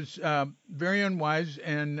was very unwise,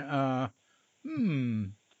 and all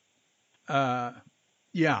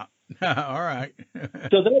right.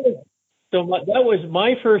 So that was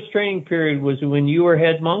my first training period, was when you were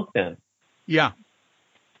head monk then. Yeah.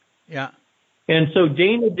 And so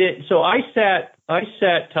Dana did. So I sat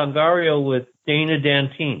Tangario with Dana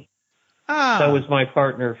Dantine. That was my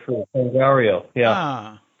partner for Ontario.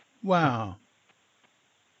 Yeah. Wow.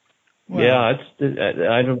 Yeah,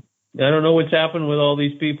 I don't know what's happened with all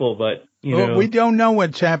these people, but you know, we don't know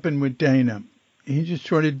what's happened with Dana. He just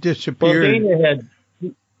sort of disappeared. Well, Dana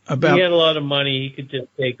he had a lot of money. He could just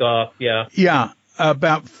take off. Yeah. Yeah,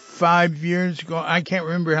 about 5 years ago. I can't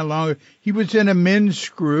remember how long. He was in a men's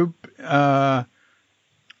group, and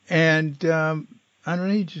I don't know.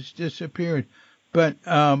 He just disappeared. But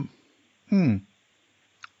yeah,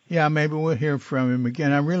 maybe we'll hear from him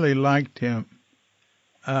again. I really liked him.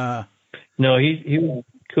 No, he was a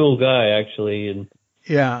cool guy actually, and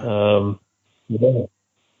yeah. Yeah.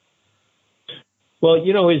 Well,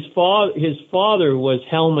 you know, his father was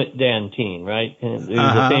Helmut Dantine, right? And he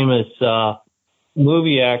was a famous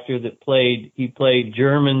movie actor that played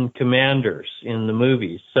German commanders in the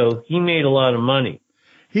movies. So he made a lot of money.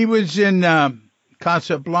 He was in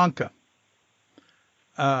Casablanca.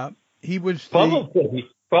 He was probably.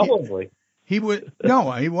 He was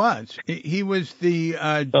he was. He was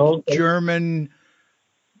the German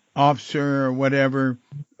officer or whatever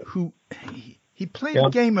who he played a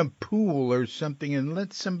game of pool or something and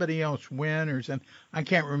let somebody else win or something. I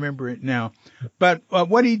can't remember it now. But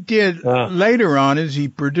what he did later on is he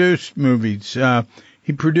produced movies.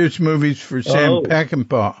 He produced movies for Sam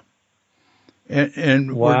Peckinpah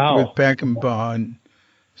and worked with Peckinpah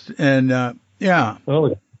and yeah.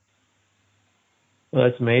 Oh, well,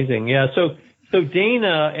 that's amazing. Yeah. So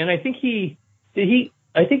Dana, and I think he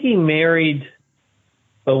married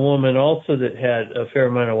a woman also that had a fair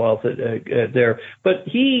amount of wealth there, but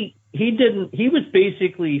he didn't. He was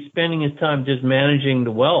basically spending his time just managing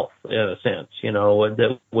the wealth in a sense. You know,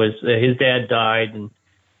 that was his dad died, and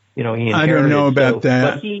you know he inherited. I don't know about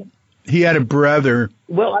that. But he had a brother.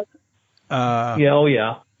 Well, and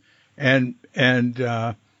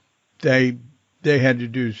they had to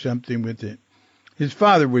do something with it. His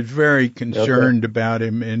father was very concerned about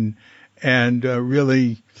him and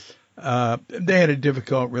really. They had a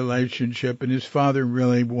difficult relationship, and his father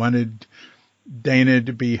really wanted Dana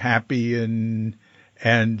to be happy, and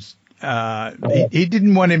he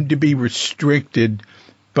didn't want him to be restricted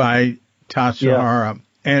by Tassajara.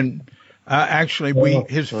 And actually,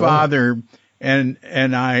 his father and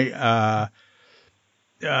I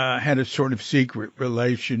had a sort of secret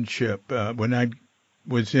relationship when I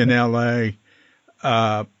was in L.A.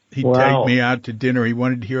 He'd take me out to dinner. He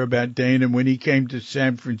wanted to hear about Dana. When he came to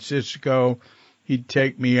San Francisco, he'd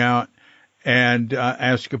take me out and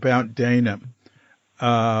ask about Dana.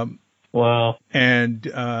 Wow. And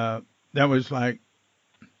that was like,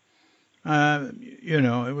 you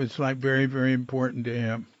know, it was like very, very important to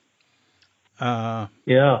him. Yeah.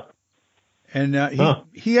 And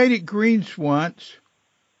he ate at Green's once.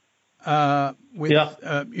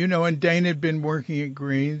 You know, and Dana had been working at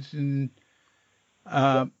Green's and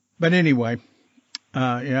but anyway,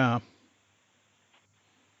 yeah.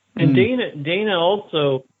 And Dana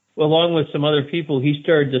also, along with some other people, he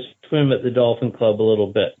started to swim at the Dolphin Club a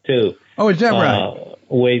little bit too. Oh, is that right?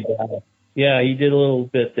 Way back. Yeah, he did a little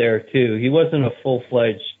bit there too. He wasn't a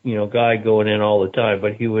full-fledged, you know, guy going in all the time,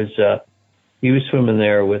 but he was swimming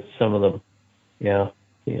there with some of them. Yeah.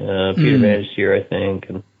 Peter Van Stier, I think,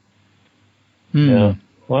 and yeah.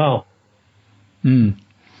 Wow.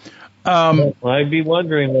 I'd be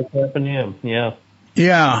wondering what's happened to him. Yeah.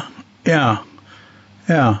 Yeah.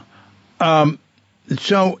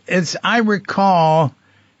 So as I recall,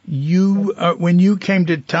 you when you came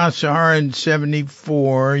to Tassajara in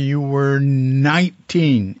 '74, you were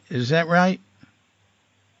 19. Is that right?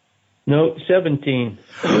 No, 17.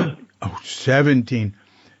 Oh, 17.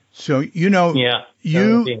 So you know,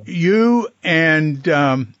 you and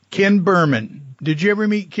Ken Berman. Did you ever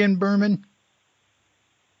meet Ken Berman?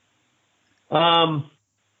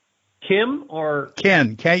 Kim or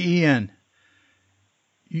Ken, Ken.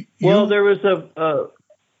 Well, there was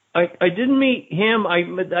I didn't meet him. I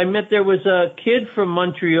met there was a kid from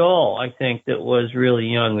Montreal, I think, that was really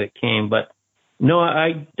young that came, but no,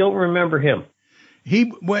 I don't remember him.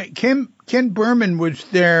 Ken Berman was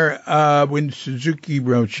there when Suzuki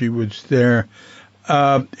Roshi was there,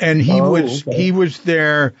 and he was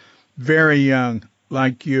there very young,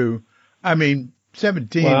 like you. I mean,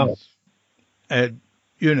 17. Wow.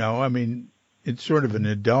 You know, I mean, it's sort of an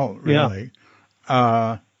adult, really.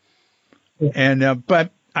 Yeah.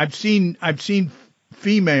 But I've seen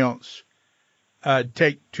females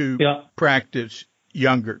take to practice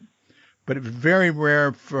younger, but it was very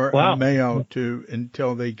rare for a male to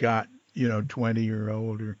until they got 20 or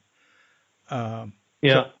older. So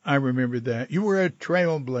I remember that you were a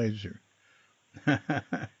trailblazer.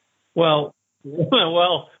 Well,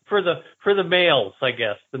 the males, I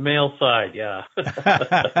guess, the male side. Yeah.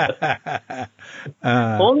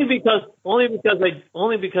 Only because I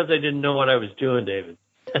didn't know what I was doing, David.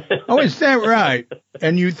 Oh, is that right?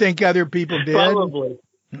 And you think other people did? Probably.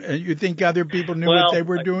 You think other people knew what they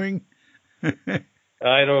were doing?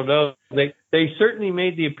 I don't know. They certainly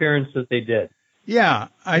made the appearance that they did. Yeah,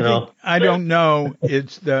 I don't know.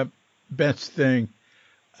 It's the best thing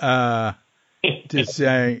to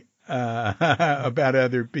say about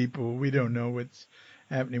other people. We don't know what's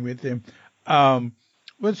happening with them. Well,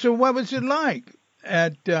 so what was it like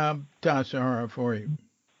at Tassajara for you?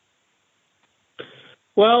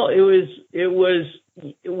 Well, it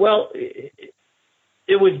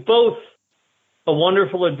was both a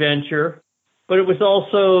wonderful adventure, but it was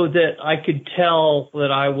also that I could tell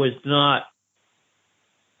that I was not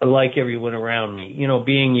like everyone around me,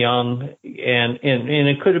 being young, and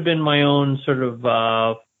it could have been my own sort of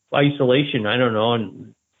isolation. I don't know,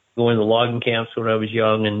 and going to logging camps when I was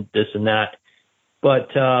young and this and that.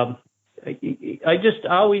 But I just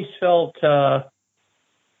always felt,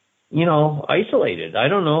 isolated. I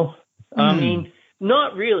don't know. I mean,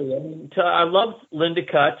 not really. I mean, I loved Linda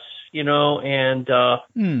Cutts, and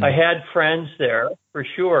I had friends there for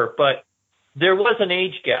sure, but there was an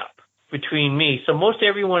age gap between me. So most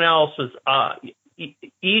everyone else was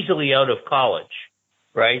easily out of college,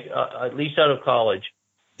 right? At least out of college.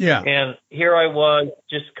 Yeah. And here I was,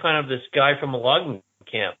 just kind of this guy from a logging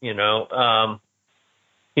camp, was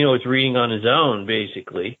reading on his own,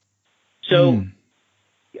 basically. So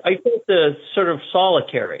I felt sort of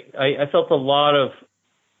solitary. I felt a lot of,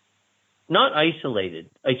 not isolated.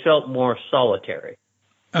 I felt more solitary.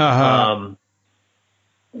 Uh-huh.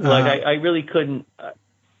 I really couldn't.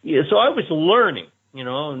 So I was learning,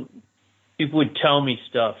 and people would tell me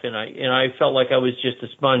stuff, and I felt like I was just a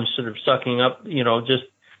sponge, sort of sucking up, just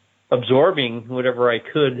absorbing whatever I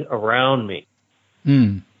could around me.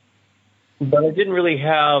 But I didn't really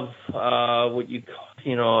have what you call,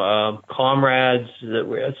 comrades that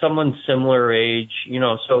were someone similar age,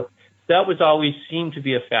 so that was always seemed to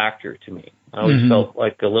be a factor to me. I always felt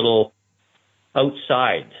like a little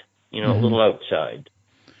outside, a little outside.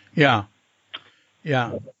 Yeah.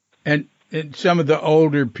 Yeah. And some of the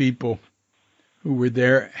older people who were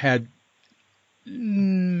there had,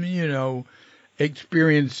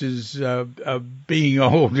 experiences of being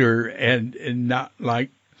older and not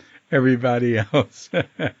like everybody else.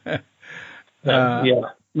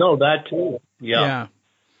 Yeah. No, that too. Yeah.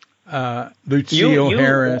 Lucille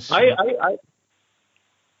Harris. I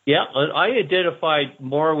identified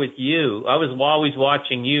more with you. I was always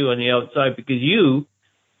watching you on the outside because you're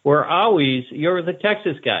the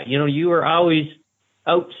Texas guy. You were always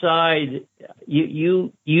outside.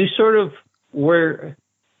 You sort of were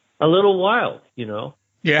a little wild,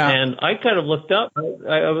 Yeah. And I kind of looked up.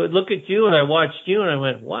 I would look at you and I watched you and I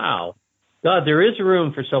went, wow, God, there is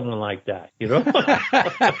room for someone like that, Yeah.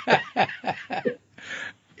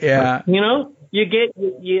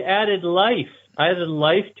 You added life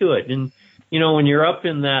to it. And, when you're up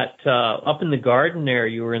in the garden there,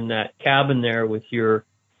 you were in that cabin there with your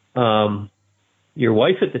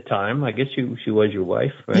wife at the time. I guess she was your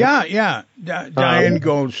wife, right? Yeah. Diane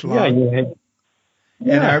Goldschlag.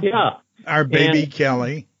 And our baby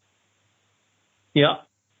Kelly. Yeah.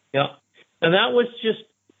 And that was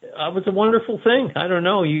a wonderful thing. I don't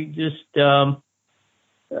know. You just, there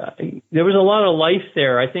was a lot of life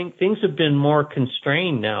there. I think things have been more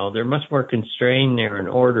constrained now. They're much more constrained there and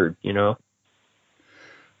ordered, Yeah,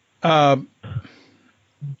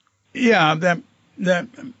 that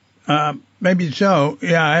maybe so.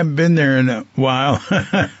 Yeah, I haven't been there in a while.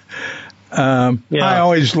 I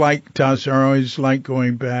always liked Tassajara. I always liked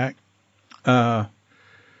going back.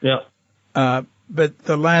 But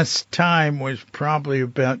the last time was probably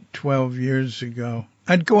about 12 years ago.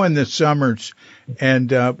 I'd go in the summers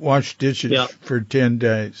and wash dishes for 10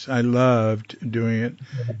 days. I loved doing it,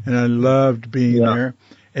 and I loved being there.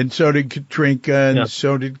 And so did Katrinka, and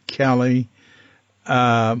so did Kelly.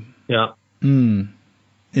 Yeah. And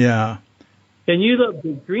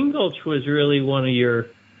you Green Gulch was really one of your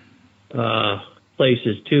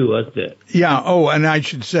places too, wasn't it? Yeah. Oh, and I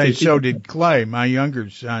should say, so did Clay, my younger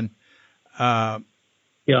son.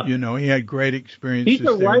 He had great experiences. He's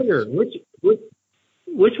a writer.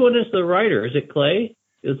 Which one is the writer? Is it Clay?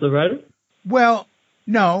 Is the writer? Well,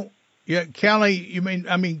 no. Yeah, Kelly.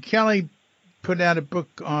 Kelly put out a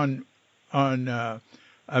book on an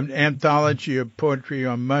anthology of poetry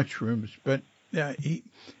on mushrooms, but he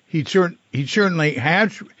certainly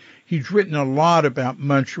has. He's written a lot about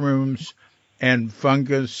mushrooms and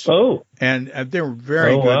fungus. Oh, and they were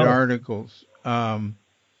very good articles.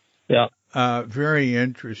 very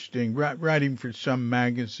interesting, writing for some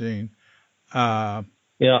magazine. Yeah.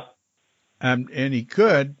 And he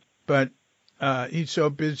could, but he's so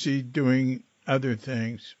busy doing other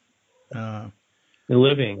things.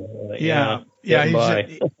 Living. Yeah.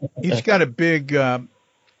 He's got a big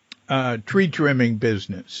tree trimming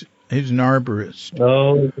business. He's an arborist.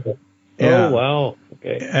 Oh. Yeah. Oh, wow.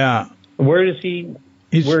 Okay. Yeah. Where is he?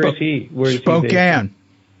 Where is he? Spokane.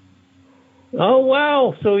 Oh,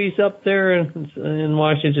 wow. So he's up there in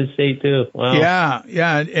Washington State, too. Wow.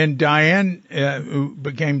 Yeah. And Diane, who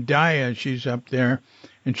became Dia, she's up there,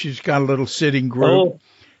 and she's got a little sitting group.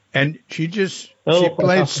 And she plays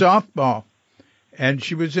softball. And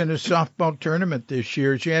she was in a softball tournament this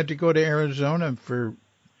year. She had to go to Arizona for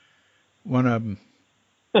one of them.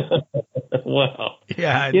 Wow.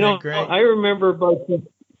 Yeah, great? I remember about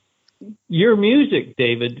your music,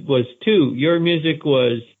 David, was too. Your music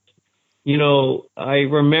was, I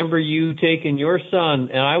remember you taking your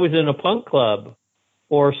son, and I was in a punk club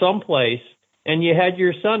or someplace, and you had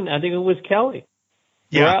your son, I think it was Kelly,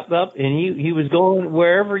 wrapped up, and he was going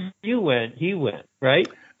wherever you went, he went, right?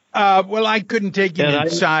 Well, I couldn't take him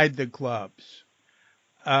inside the clubs.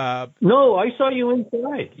 No, I saw you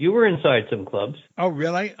inside. You were inside some clubs. Oh,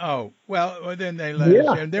 really? Oh, well, then they let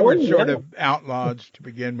us in. They were sort of outlaws to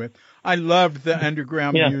begin with. I loved the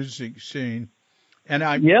underground music scene, and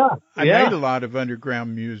I made a lot of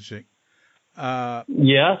underground music.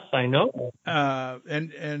 Yes, I know. I've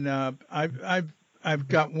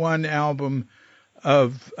got one album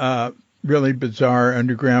of really bizarre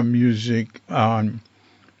underground music on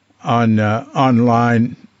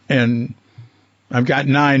online, and I've got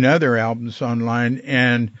 9 other albums online,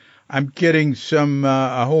 and I'm getting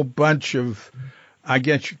a whole bunch of, I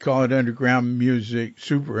guess you call it underground music,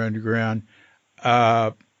 super underground,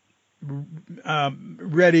 ready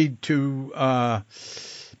to,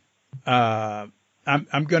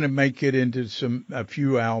 I'm going to make it into a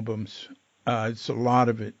few albums. It's a lot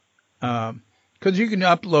of it. 'Cause you can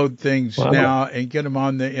upload things now and get them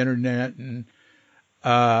on the internet, and,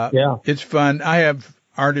 it's fun. I have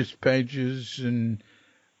artist pages and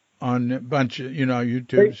on a bunch of,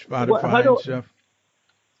 YouTube, Spotify and stuff.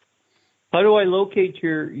 How do I locate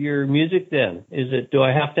your music then? Do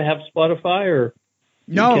I have to have Spotify or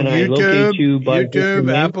no? Can YouTube, I locate you by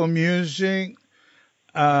YouTube, Apple Music,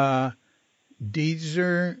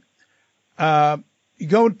 Deezer. Go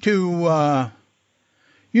to,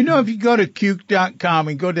 if you go to Cuke.com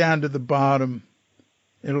and go down to the bottom,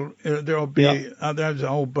 there'll be there's a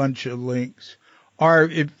whole bunch of links. Or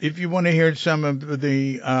if you want to hear some of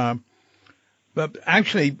but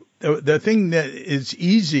actually the thing that is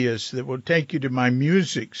easiest that will take you to my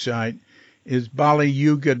music site is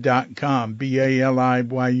baliyuga.com,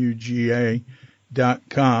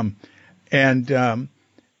 BALIYUGA.com. And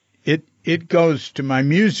it goes to my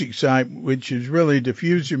music site, which is really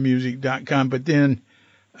diffusermusic.com, but then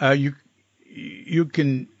you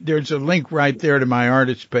can, there's a link right there to my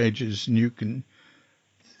artist pages, and you can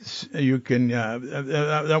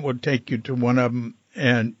that will take you to one of them,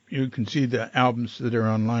 and you can see the albums that are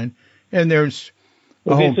online. And there's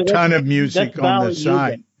a whole ton of music on the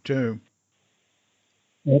site too.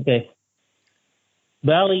 Okay.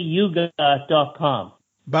 baliyuga.com.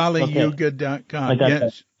 baliyuga.com. Yes.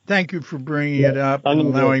 That. Thank you for bringing it up and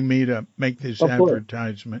allowing me to make this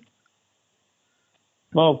advertisement.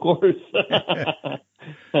 Well, of course.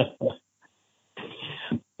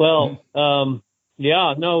 Well, so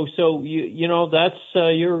that's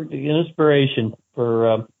you're an inspiration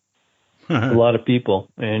for a lot of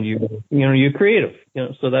people, and you're creative,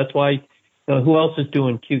 so that's why. Who else is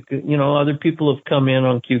doing Cuke? Other people have come in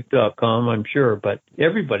on Cuke.com, I'm sure, but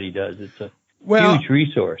everybody does. It's a huge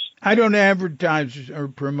resource. I don't advertise or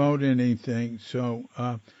promote anything, so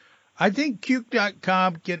I think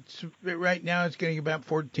Cuke.com right now it's getting about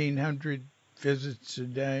 1,400 visits a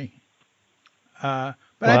day. But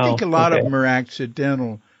I think a lot of them are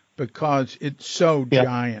accidental because it's so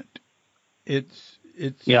giant. It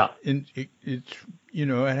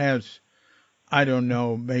has, I don't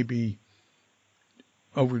know, maybe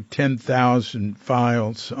over 10,000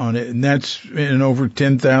 files on it, and that's in over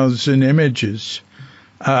 10,000 images.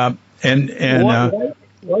 What?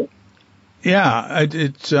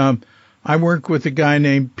 It's I work with a guy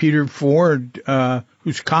named Peter Ford,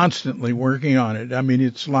 who's constantly working on it. I mean,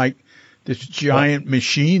 it's like this giant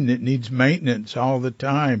machine that needs maintenance all the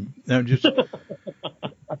time.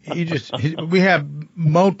 We have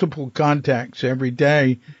multiple contacts every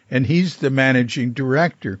day, and he's the managing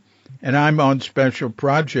director, and I'm on special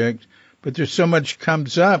projects, but there's so much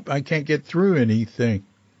comes up, I can't get through anything.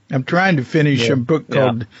 I'm trying to finish a book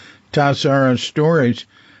called Tassara Stories,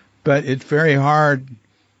 but it's very hard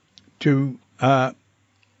to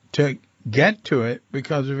get to it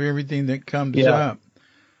because of everything that comes up.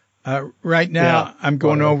 Right now, I'm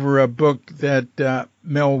going over a book that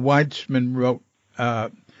Mel Weitzman wrote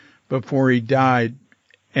before he died,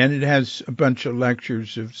 and it has a bunch of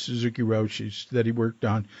lectures of Suzuki Roshi's that he worked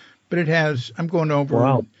on. But I'm going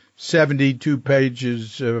over 72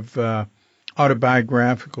 pages of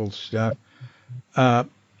autobiographical stuff,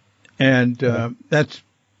 and that's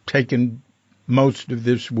taken most of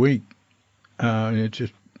this week. And it's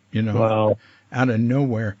just, out of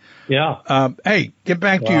nowhere. Yeah. Hey, get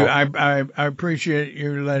back to you. I appreciate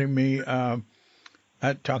you letting me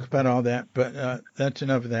talk about all that, but that's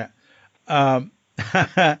enough of that.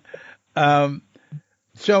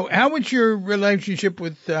 So how was your relationship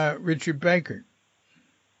with Richard Baker?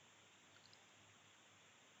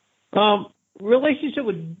 Relationship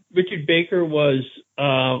with Richard Baker was,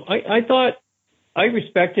 I thought I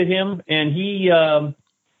respected him, and he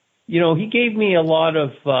gave me a lot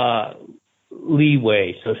of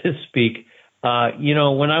leeway, so to speak. When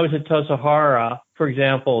I was at Tassajara, for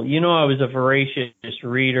example, I was a voracious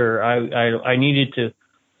reader. I needed to,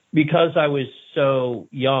 because I was so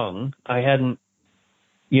young, I hadn't,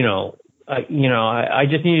 I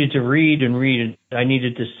just needed to read and read, and I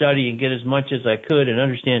needed to study and get as much as I could and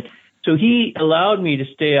understand. So he allowed me to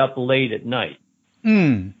stay up late at night.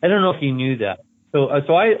 I don't know if he knew that. So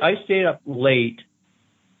I stayed up late.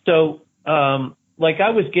 So, I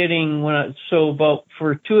was getting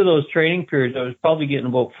for 2 of those training periods, I was probably getting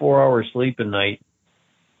about 4 hours sleep a night.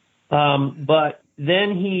 But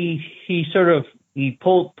then he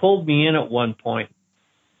pulled me in at one point,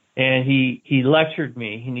 and he lectured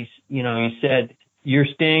me, and he said, "You're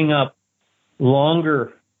staying up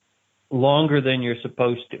longer than you're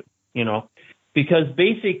supposed to," because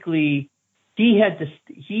basically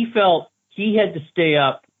he felt he had to stay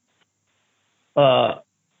up,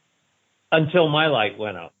 until my light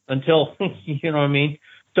went up, until, you know what I mean?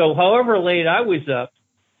 So however late I was up,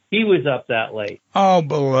 he was up that late. Oh,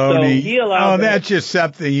 baloney. So he allowed that's just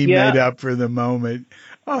something he made up for the moment.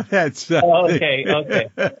 Oh, that's something. Oh,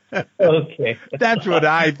 okay. That's what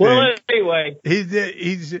I think. Well, anyway.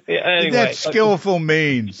 That's skillful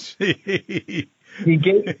means. He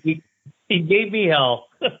gave me hell.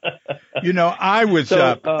 I was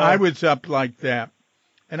up. I was up like that.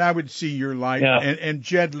 And I would see your light. Yeah. And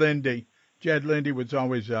Jed Lindy. Jed Lindy was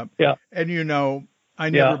always up. Yeah. And, I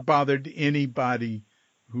never bothered anybody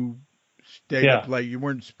who stayed up late. You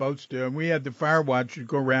weren't supposed to. And we had the fire watcher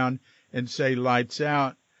go around and say lights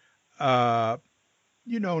out. Not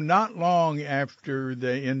long after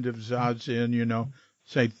the end of Zazen,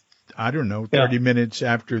 say, I don't know, 30 minutes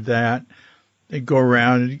after that, they'd go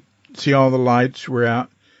around and see all the lights were out.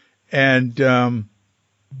 And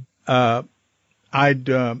I'd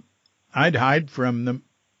hide from them,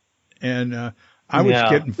 and I was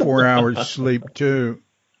getting 4 hours sleep too.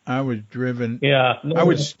 I was driven. Yeah, I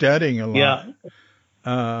was studying a lot.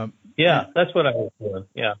 That's what I was doing.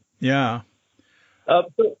 Yeah.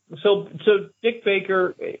 So Dick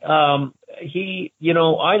Baker, I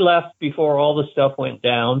left before all the stuff went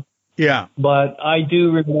down. Yeah. But I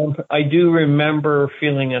do remember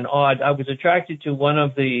feeling I was attracted to one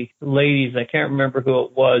of the ladies. I can't remember who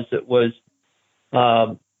it was. That was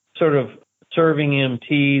sort of serving him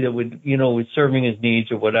tea that was serving his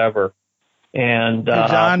needs or whatever. And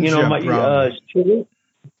Anja,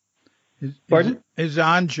 pardon? His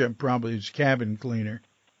Anja, probably his cabin cleaner.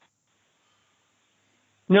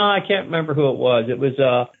 No, I can't remember who it was. It was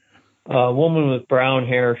a woman with brown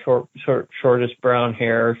hair, shortest brown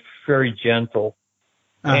hair, very gentle.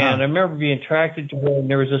 And I remember being attracted to her. And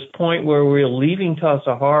there was this point where we were leaving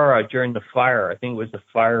Tassajara during the fire. I think it was the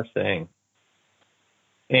fire thing.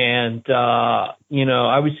 And, I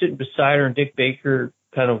was sitting beside her, and Dick Baker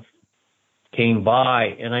kind of came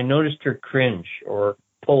by, and I noticed her cringe or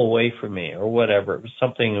pull away from me or whatever. It was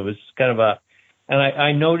something, it was kind of and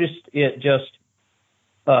I noticed it just,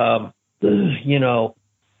 and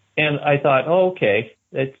I thought, okay,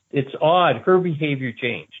 it's odd. Her behavior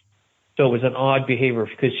changed. So it was an odd behavior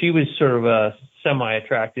because she was sort of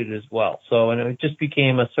semi-attracted as well. So, and it just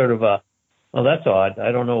became a sort of that's odd.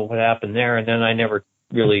 I don't know what happened there. And then I never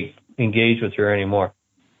really engaged with her anymore.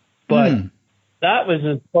 But that was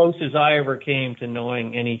as close as I ever came to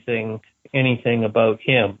knowing anything about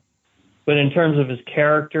him. But in terms of his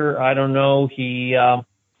character, I don't know.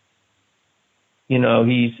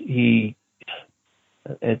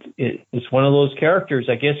 It's one of those characters.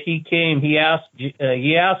 I guess he asked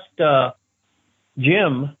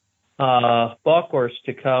Jim Bockhorst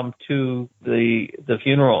to come to the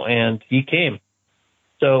funeral, and he came.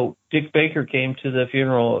 So Dick Baker came to the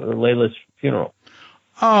funeral, Layla's funeral.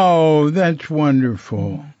 Oh, that's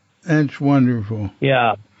wonderful. That's wonderful.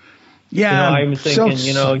 Yeah. Yeah. I was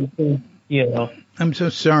thinking, I'm so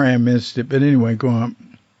sorry I missed it, but anyway, go on.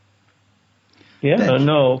 Yeah,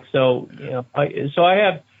 no. So, I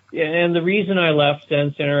have, and the reason I left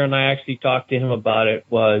Zen Center and I actually talked to him about it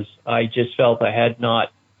was I just felt I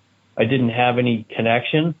didn't have any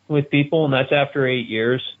connection with people, and that's after 8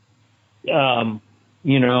 years. I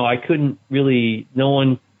couldn't really, no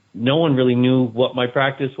one really knew what my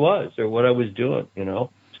practice was or what I was doing,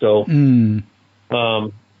 So,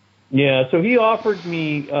 so he offered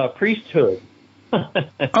me priesthood.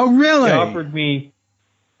 Oh, really?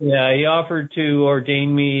 He offered to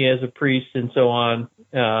ordain me as a priest and so on,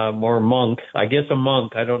 or monk. I guess a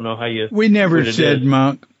monk. I don't know how you. We never said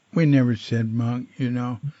monk. We never said monk,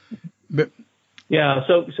 But yeah,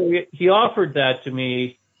 so he offered that to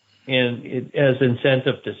me, as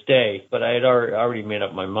incentive to stay, but I had already made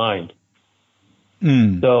up my mind.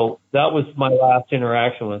 So that was my last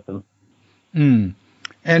interaction with him.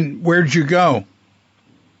 And where'd you go?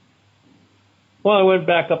 Well, I went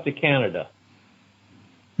back up to Canada.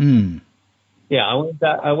 Yeah,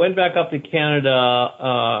 I went back up to Canada.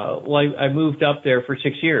 I moved up there for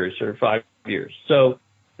 6 years or 5 years. So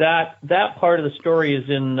that part of the story is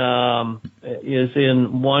in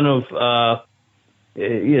one of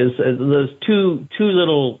those two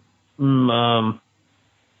little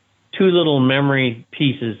memory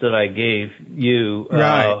pieces that I gave you,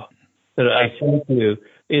 right. that I sent you.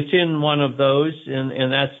 It's in one of those,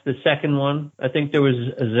 and that's the second one. I think there was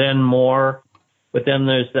Zen More, but then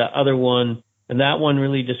there's the other one, and that one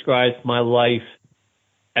really describes my life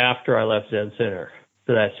after I left Zen Center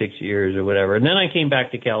for that 6 years or whatever. And then I came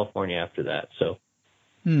back to California after that. So.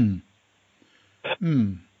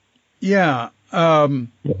 Yeah.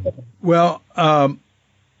 Well,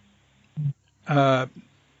 do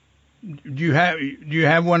you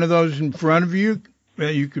have one of those in front of you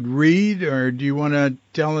that you could read, or do you want to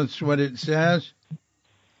tell us what it says?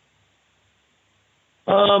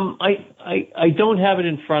 I don't have it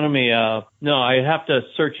in front of me. No, I have to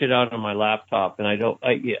search it out on my laptop, and I don't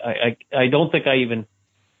think I even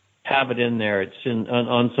have it in there. It's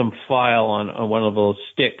on some file on one of those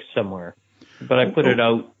sticks somewhere, but I put it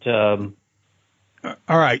out. All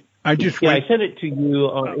right. I sent it to you.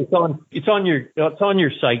 It's on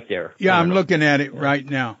your site there. Yeah, I'm looking at it right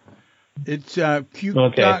now. It's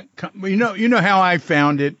Cute.com. Okay. You know how I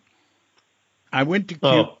found it. I went to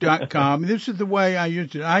Cute.com. This is the way I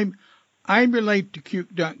used it. I relate to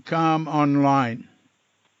Cute.com online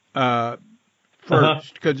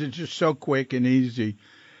first because it's just so quick and easy.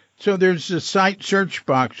 So there's a site search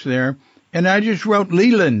box there, and I just wrote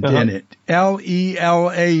Leland in it,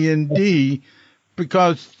 Leland,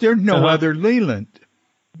 because there's no other Leland.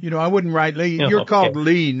 I wouldn't write Lee. You're called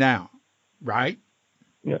Lee now, right?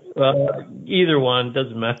 Yeah. Either one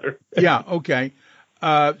doesn't matter. Yeah. Okay.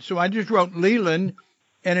 So I just wrote Leland,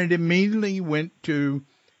 and it immediately went to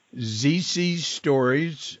ZC's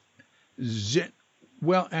stories.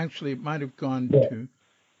 Well, actually, it might have gone to.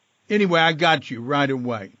 Anyway, I got you right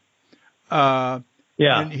away. And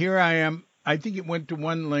here I am. I think it went to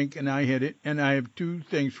one link, and I hit it, and I have two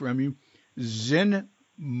things from you: Zen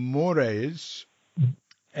Mores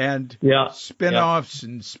and spin-offs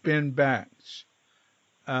and spin-backs.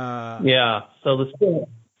 So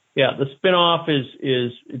the spin-off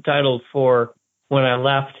is titled for When I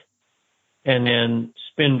Left, and then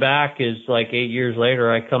spin back is like 8 years later.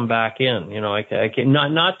 I come back in. I came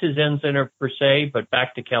not to Zen Center per se, but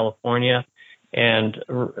back to California, and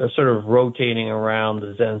sort of rotating around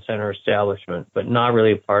the Zen Center establishment, but not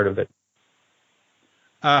really a part of it.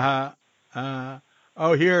 Oh,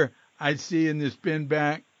 here I see in the spin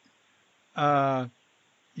back.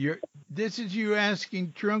 This is you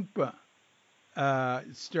asking Trungpa.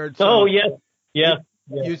 It starts. Oh, yes.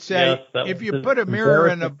 You say, if you put a mirror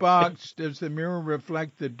in a box, does the mirror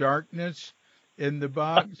reflect the darkness in the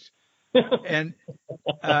box? And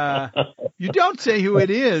you don't say who it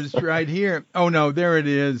is right here. Oh, no, there it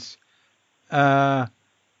is. I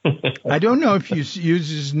don't know if you use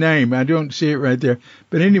his name. I don't see it right there.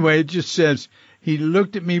 But anyway, it just says, he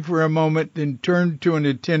looked at me for a moment, then turned to an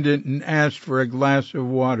attendant and asked for a glass of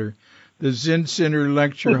water. The Zen Center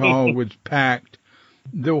lecture hall was packed.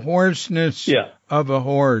 The hoarseness of a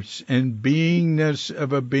horse and beingness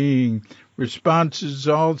of a being. Responses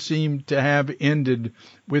all seemed to have ended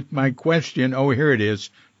with my question, oh, here it is,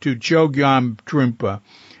 to Chogyam Trungpa.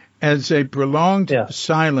 As a prolonged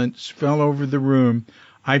silence fell over the room,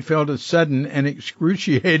 I felt a sudden and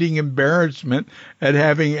excruciating embarrassment at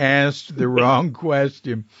having asked the wrong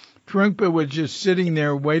question. Trungpa was just sitting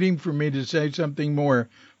there waiting for me to say something more.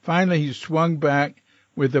 Finally, he swung back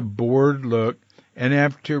with a bored look, and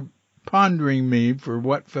after pondering me for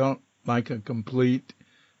what felt like a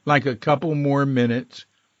couple more minutes,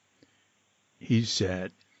 he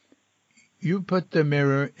said, "You put the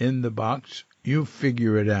mirror in the box, you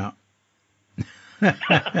figure it out."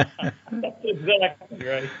 That's exactly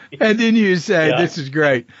right. And then you say, "This is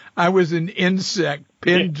great. I was an insect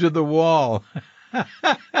pinned to the wall." I'm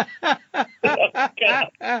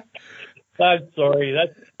sorry.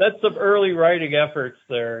 That's some early writing efforts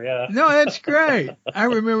there. Yeah. No, that's great. I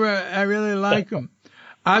remember I really like them.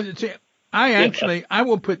 I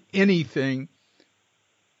will put anybody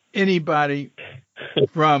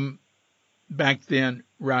from back then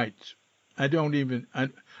writes. I don't even,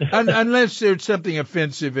 unless there's something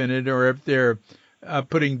offensive in it, or if they're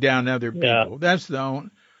putting down other people. Yeah. That's the only,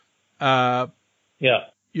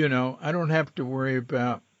 you know, I don't have to worry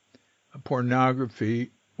about pornography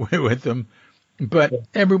with them. But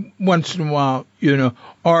every once in a while, you know,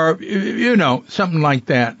 or, you know, something like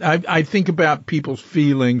that. I think about people's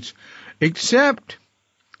feelings, except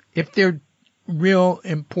if they're real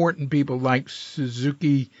important people like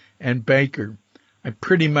Suzuki and Baker. I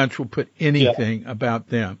pretty much will put anything about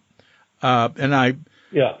them.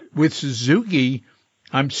 With Suzuki,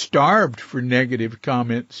 I'm starved for negative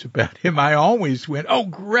comments about him. I always went, "Oh,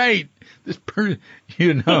 great. This person,"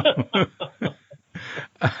 you know.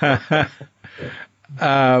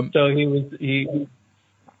 So he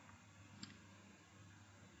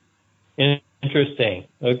interesting.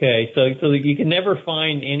 Okay, so you can never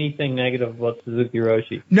find anything negative about Suzuki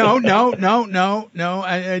Roshi. No.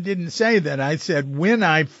 I didn't say that. I said when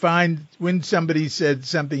somebody said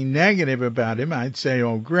something negative about him, I'd say,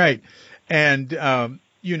 "Oh, great," and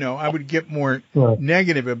you know, I would get more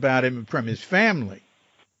negative about him from his family.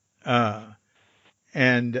 You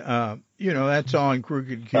know, that's all in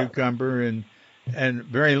Crooked Cucumber and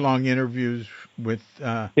very long interviews with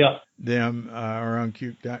them or on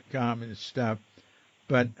Cuke.com and stuff.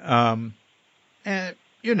 But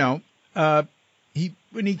you know,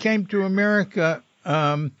 when he came to America,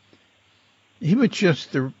 he was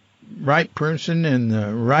just the right person in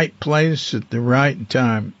the right place at the right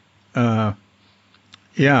time. God.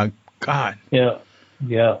 Yeah.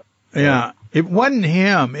 It wasn't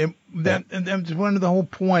him. That was one of the whole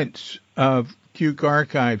points of Cuke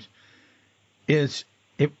Archives. Is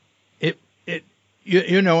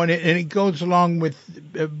you know, and it goes along with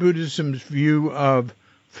Buddhism's view of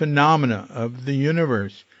phenomena of the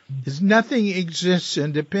universe. Is nothing exists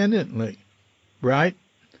independently, right?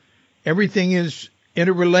 Everything is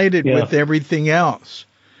interrelated with everything else,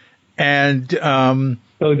 and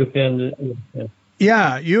codependent.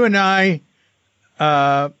 Yeah, you and I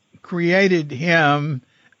created him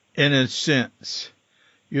in a sense.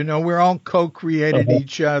 You know, we're all co-created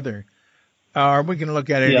each other. Or we can look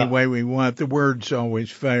at it any way we want. The words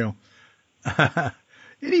always fail.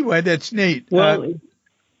 Anyway, that's neat. Well,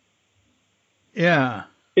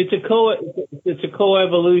 it's a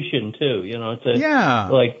co-evolution too. You know,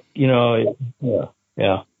 like, you know,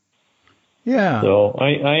 yeah. So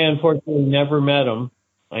I unfortunately never met him.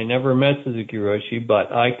 I never met Suzuki Roshi,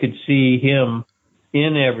 but I could see him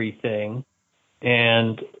in everything,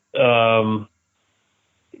 and you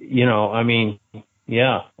know, I mean.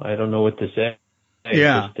 Yeah, I don't know what to say.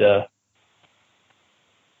 Yeah.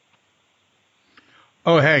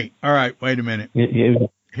 Oh, hey. All right. Wait a minute.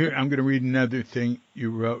 Here, I'm going to read another thing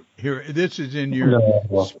you wrote. Here, this is in your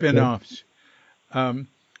spin-offs.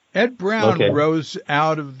 Ed Brown rose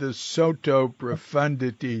out of the Soto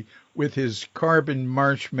profundity with his carbon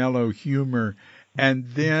marshmallow humor, and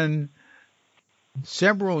then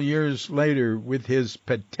several years later with his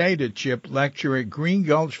potato chip lecture at Green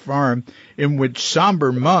Gulch Farm, in which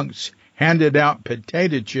somber monks handed out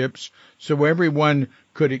potato chips so everyone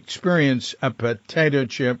could experience a potato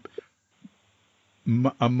chip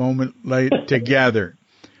a moment late together.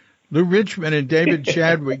 Lou Richmond and David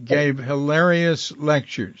Chadwick gave hilarious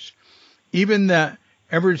lectures. Even the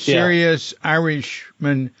ever-serious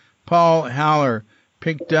Irishman Paul Haller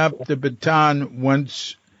picked up the baton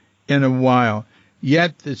once in a while.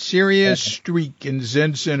 Yet the serious streak in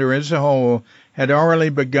Zen Center as a whole had already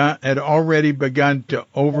begun to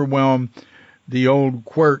overwhelm the old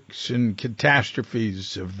quirks and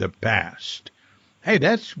catastrophes of the past. Hey,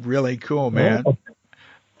 that's really cool, man.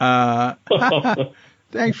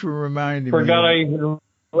 Thanks for reminding me. Forgot I even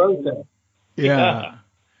wrote that. Yeah.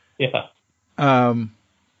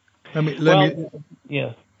 Let me.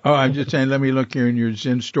 Yeah. Oh, I'm just saying. Let me look here in your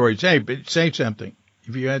Zen stories. Hey, but say something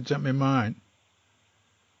if you had something in mind.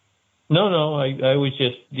 No. I was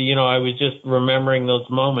just, I was just remembering those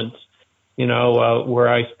moments, where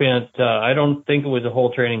I spent, I don't think it was a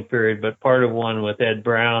whole training period, but part of one with Ed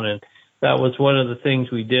Brown. And that was one of the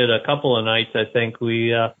things we did a couple of nights. I think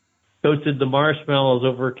we toasted the marshmallows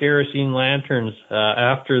over kerosene lanterns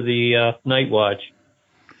after the night watch,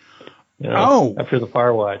 after the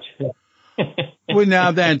fire watch. Well,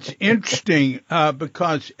 now that's interesting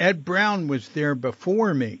because Ed Brown was there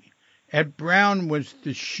before me. Ed Brown was the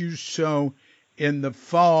Shuso in the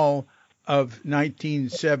fall of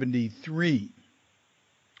 1973.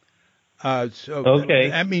 Okay.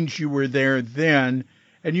 That means you were there then,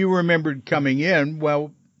 and you remembered coming in.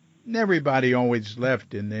 Well, everybody always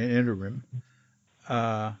left in the interim.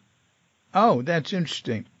 That's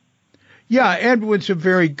interesting. Yeah, Ed was a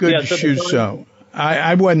very good Shuso.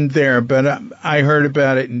 I wasn't there, but I heard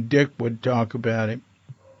about it, and Dick would talk about it.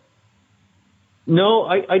 No,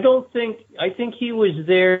 I don't think. I think he was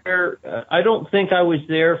there. I don't think I was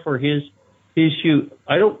there for his shoot.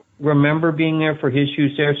 I don't remember being there for his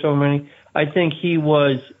shoots there so many. I think he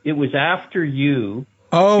was. It was after you.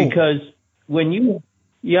 Oh, because when you,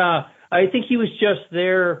 I think he was just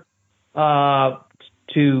there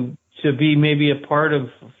to be maybe a part of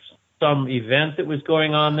some event that was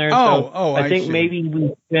going on there. I think see. Maybe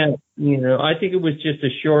we spent. I think it was just a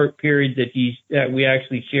short period that we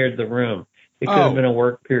actually shared the room. It could have been a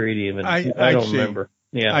work period even. I don't remember.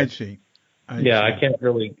 Yeah. I see. I can't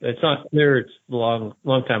really, it's not clear. It's a long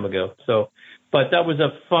time ago. So, but that was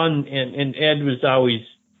a fun, and Ed was always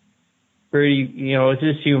pretty,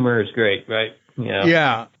 his humor is great, right? Yeah.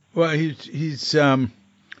 Yeah. Well, he's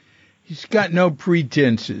got no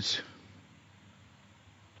pretenses.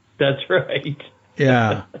 That's right.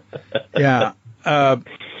 Yeah. Yeah.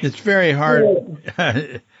 It's very hard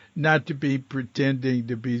not to be pretending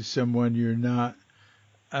to be someone you're not.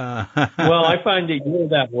 Well, I find that you're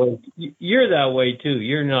that way. You're that way too.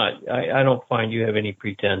 You're not. I don't find you have any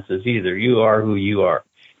pretenses either. You are who you are.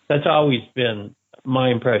 That's always been my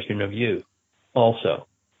impression of you. Also,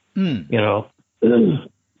 you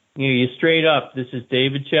straight up. This is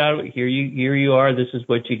David Chadwick. Here you are. This is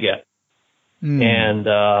what you get. And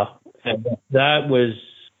that was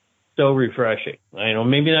so refreshing. I know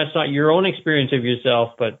maybe that's not your own experience of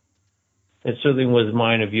yourself, but it certainly was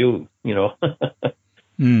mine of you.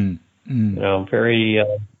 Very,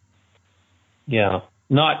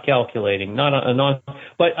 not calculating,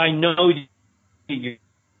 but I know you're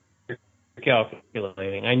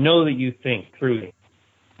calculating. I know that you think through,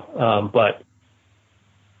 but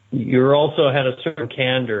you also had a certain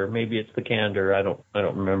candor. Maybe it's the candor. I don't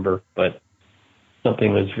remember, but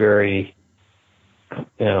something was very,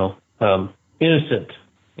 innocent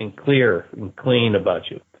and clear and clean about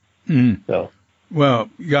you. So, well,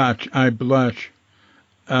 gosh, I blush.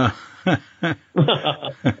 No.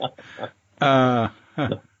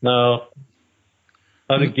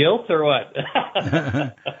 Out of guilt or what?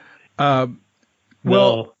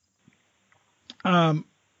 Well, all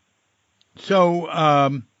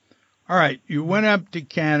right, you went up to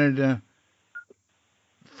Canada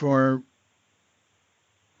for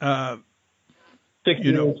 6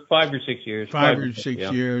 years, 5 or 6 years. 5 or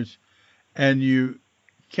 6 years, and you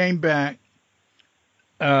came back.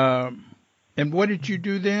 And what did you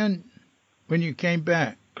do then when you came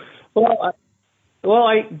back? I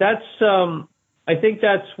think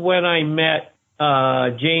that's when I met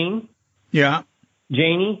Jane. Yeah.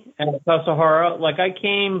 Janie at Kasahara. Like I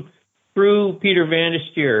came through Peter Van de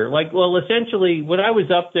Steer. Essentially when I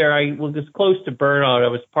was up there, I was close to burnout. I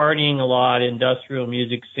was partying a lot, industrial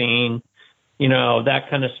music scene, that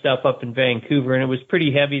kind of stuff up in Vancouver. And it was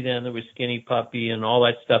pretty heavy then. There was Skinny Puppy and all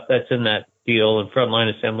that stuff that's in that deal and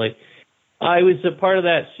Frontline Assembly. I was a part of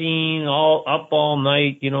that scene, all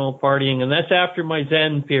night, partying. And that's after my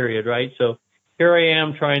Zen period, right? So here I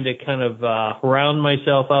am trying to kind of round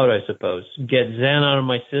myself out, I suppose, get Zen out of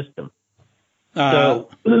my system. So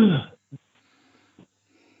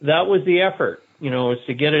that was the effort, is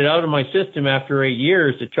to get it out of my system after 8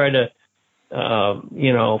 years to try to,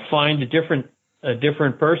 find a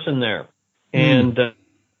different person there. And,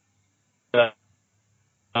 but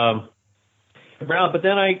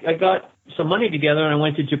then I got some money together and I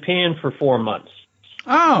went to Japan for 4 months.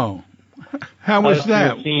 Oh, how was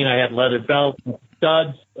that? I had leather belts and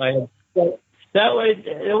studs. It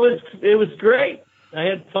was great. I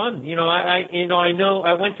had fun.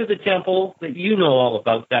 I went to the temple that all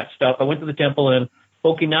about that stuff. I went to the temple in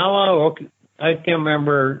Okinawa, or I can't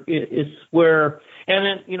remember. It's where, and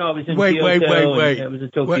then, I was in Kyoto. Wait. I was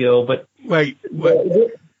in Tokyo, Wait.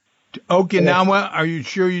 Okinawa? Are you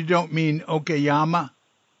sure you don't mean Okayama?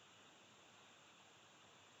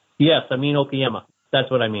 Yes, I mean Okayama. That's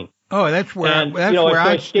what I mean. Oh, that's where And,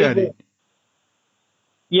 I studied.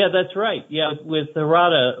 Yeah, that's right. Yeah, with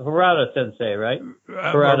Harada Sensei, right?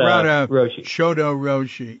 Harada Harada Roshi. Shodo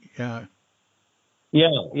Roshi. Yeah.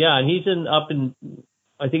 Yeah, and he's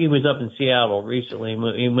I think he was up in Seattle recently.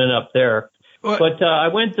 He went up there. Well, But I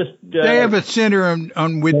went to. they have a center on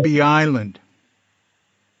Whidbey Island.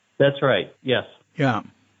 That's right. Yes. Yeah.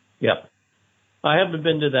 Yep. I haven't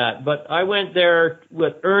been to that, but I went there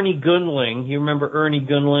with Ernie Gunling. You remember Ernie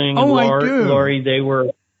Gunling and I do. Laurie? They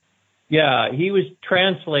were. Yeah, he was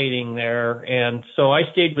translating there, and so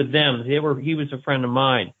I stayed with them. He was a friend of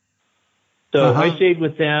mine, so I stayed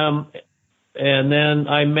with them, and then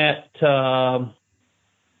I met,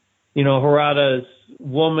 Harada's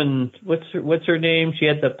woman. What's her name? She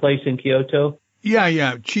had that place in Kyoto.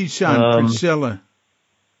 Yeah, Chi-san, Priscilla.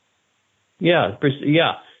 Yeah,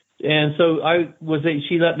 and so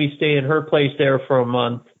she let me stay at her place there for a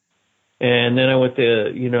month, and then I went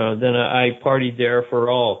to, then I partied there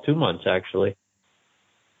for 2 months actually.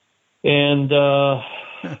 And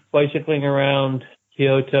bicycling around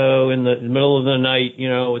Kyoto in the middle of the night,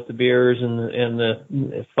 with the beers and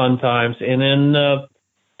the fun times, and then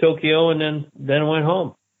Tokyo, and then went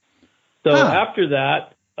home. So after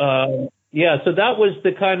that, so that was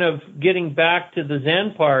the kind of getting back to the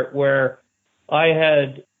Zen part, where I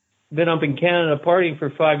had been up in Canada partying for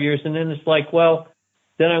 5 years, and then it's like, well,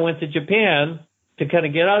 then I went to Japan to kind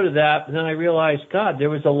of get out of that, and then I realized, God, there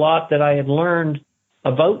was a lot that I had learned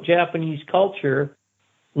about Japanese culture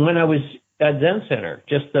when I was at Zen Center,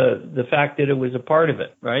 just the fact that it was a part of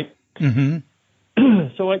it, right? Mm-hmm.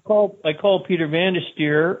 So I called Peter Van de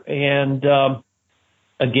Steer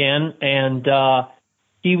again, and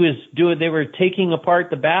they were taking apart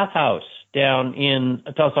the bathhouse down in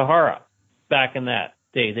Tassajara back in that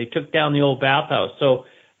day. They took down the old bathhouse. So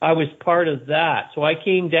I was part of that. So I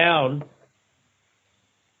came down,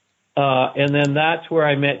 and then that's where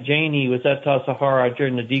I met Janie, was at Tassajara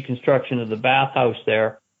during the deconstruction of the bathhouse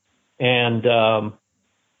there. And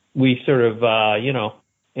we sort of,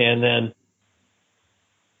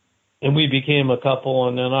 and we became a couple,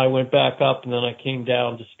 and then I went back up, and then I came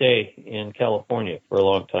down to stay in California for a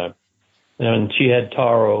long time. And she had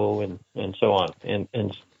Taro and so on. And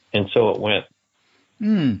so it went.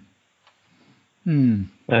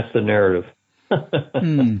 That's the narrative.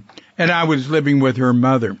 And I was living with her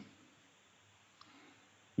mother.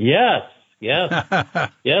 Yes,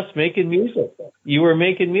 making music. You were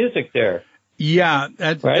making music there. Yeah,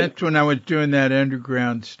 that's when I was doing that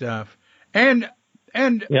underground stuff and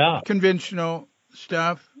conventional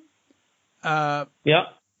stuff. Yeah.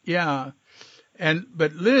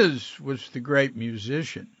 But Liz was the great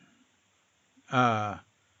musician. She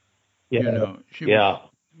was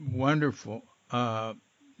wonderful.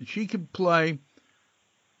 She could play.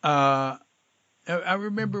 I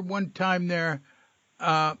remember one time there,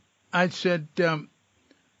 I said,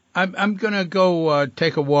 I'm going to go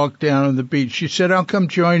take a walk down on the beach. She said, I'll come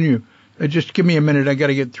join you. Just give me a minute. I got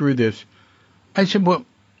to get through this. I said, well,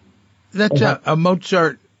 that's a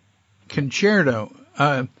Mozart concerto.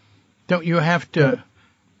 Don't you have to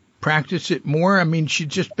practice it more? I mean, she'd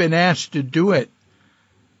just been asked to do it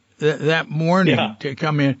that morning to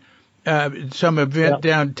come in some event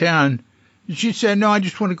downtown. She said, no, I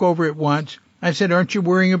just want to go over it once. I said, aren't you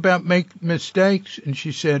worrying about make mistakes? And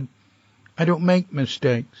she said, I don't make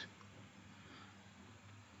mistakes.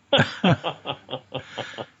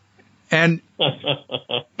 And,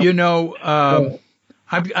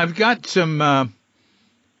 I've got some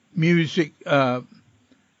music, her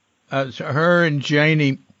and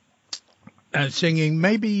Janie singing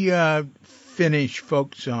maybe Finnish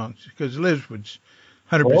folk songs, because Liz was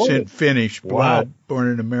 100% Finnish blood,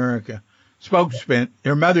 born in America. Spoke Finnish.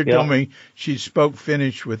 Her mother told me she spoke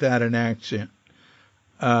Finnish without an accent.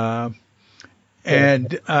 I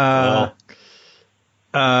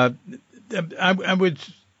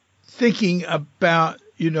was thinking about,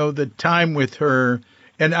 the time with her,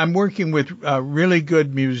 and I'm working with really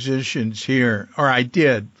good musicians here, or I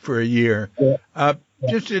did for a year,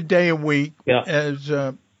 just a day a week as,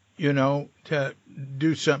 to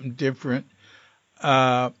do something different.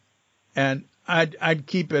 And I'd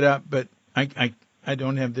keep it up, but I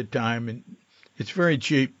don't have the time, and it's very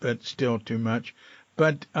cheap, but still too much.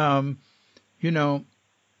 But, I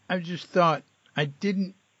just thought I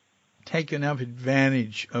didn't take enough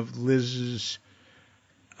advantage of Liz's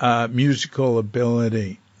musical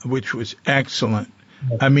ability, which was excellent.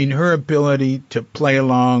 I mean, her ability to play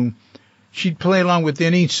along, she'd play along with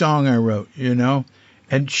any song I wrote,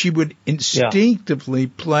 and she would instinctively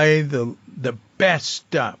play the best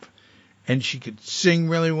stuff, and she could sing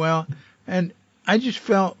really well. And I just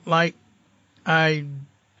felt like I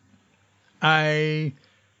I,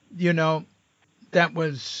 that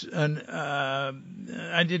was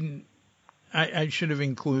I should have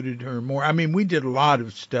included her more. I mean, we did a lot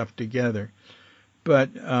of stuff together, but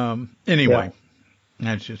anyway,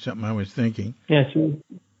 that's just something I was thinking. Yeah, she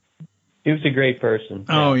was a great person.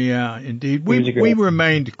 Oh yeah, indeed. We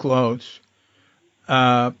remained close.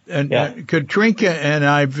 Katrinka and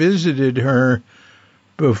I visited her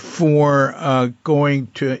before going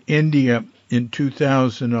to India in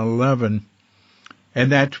 2011,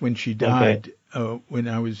 and that's when she died. When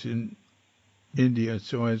I was in India,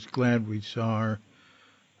 so I was glad we saw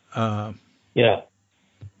her.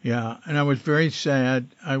 Yeah, and I was very sad.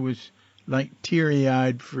 I was like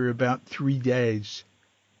teary-eyed for about 3 days.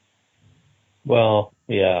 Well,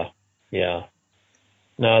 yeah.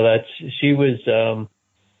 No, she was.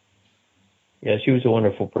 She was a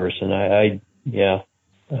wonderful person. I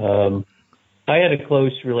had a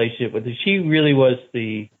close relationship with her. She really was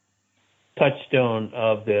the touchstone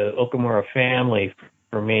of the Okamura family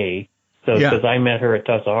for me. So, because I met her at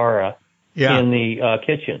Tassajara in the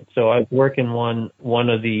kitchen. So I was working one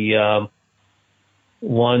of the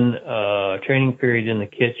training period in the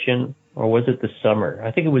kitchen, or was it the summer?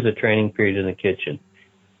 I think it was a training period in the kitchen,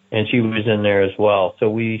 and she was in there as well. So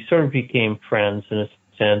we sort of became friends in a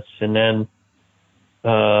sense. And then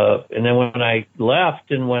when I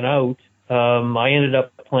left and went out, I ended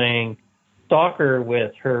up playing soccer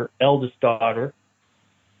with her eldest daughter.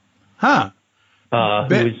 Who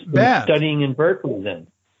was studying in Berkeley then.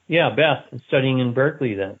 Yeah, Beth, studying in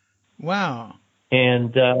Berkeley then. Wow.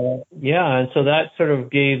 And and so that sort of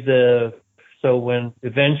gave so when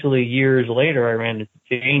eventually years later I ran into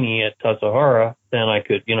Janie at Tassajara, then I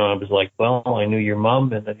could, I was like, well, I knew your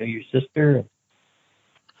mom and I knew your sister.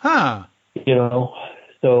 So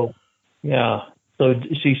yeah. So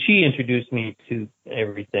she introduced me to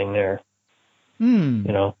everything there. And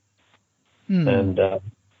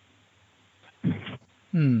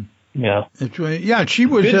yeah. That's right. Yeah, she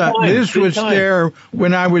was, Liz was there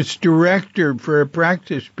when I was director for a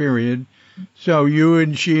practice period. So you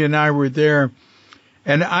and she and I were there.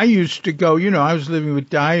 And I used to go, I was living with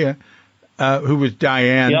Dia, who was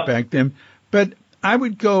Diane back then. But I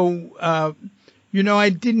would go, I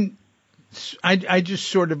just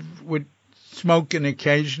sort of would smoke an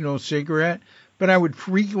occasional cigarette, but I would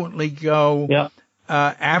frequently go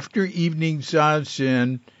after evening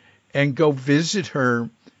zazen and go visit her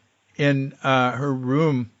in her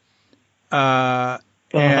room and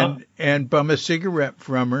bum a cigarette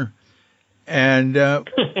from her. And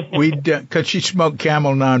because she smoked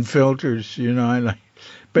Camel non-filters,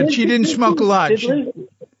 but she didn't smoke a lot.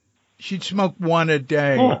 She'd smoke one a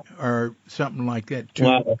day or something like that, too.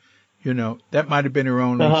 Wow. That might have been her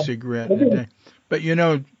only cigarette a day. But,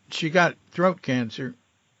 she got throat cancer.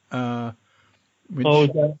 Okay.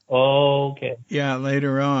 Yeah,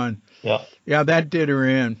 later on. Yeah. Yeah, that did her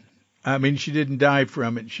in. I mean, she didn't die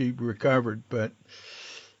from it. She recovered, but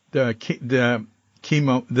the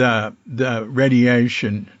chemo, the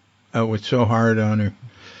radiation was so hard on her.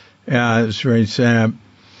 Yeah, it was very sad.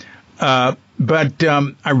 But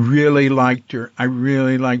I really liked her. I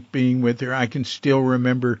really liked being with her. I can still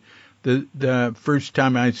remember the first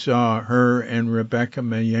time I saw her and Rebecca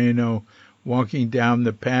Mayeno walking down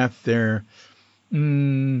the path there,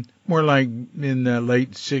 more like in the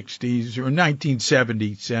late 60s or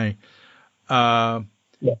 1970s, say. I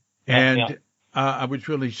was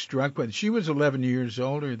really struck by it. She was 11 years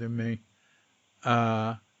older than me.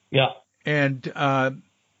 And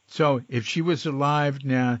so if she was alive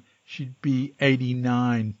now, she'd be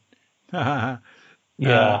 89. Wow.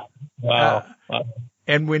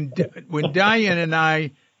 And when Diane and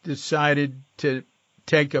I decided to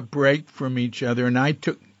take a break from each other, and I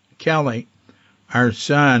took Kelly, our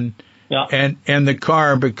son, and the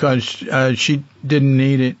car because she didn't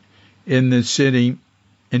need it in the city,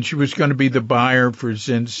 and she was going to be the buyer for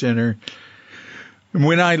Zen Center. And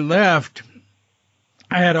when I left,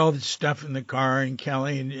 I had all this stuff in the car, and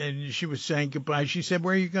Kelly, and she was saying goodbye. She said,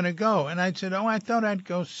 "Where are you going to go?" And I said, "Oh, I thought I'd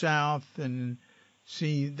go south and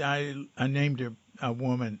see." I named her a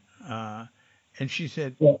woman, and she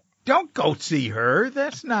said, "Don't go see her.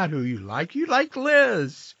 That's not who you like. You like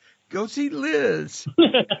Liz. Go see Liz."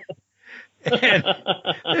 And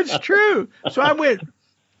it's true. So I went,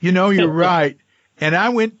 you're right. And I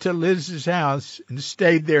went to Liz's house and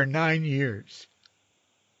stayed there 9 years.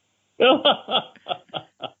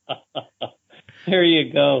 There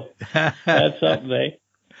you go. That's something, eh?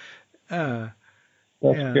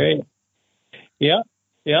 That's great. Yeah.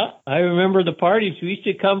 I remember the parties. We used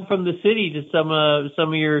to come from the city to some of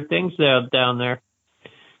your things down there.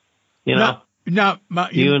 You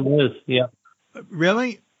and Liz. Yeah.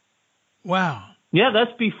 Really? Wow. Yeah,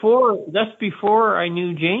 that's before I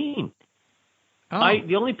knew Jane. Oh.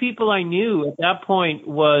 The only people I knew at that point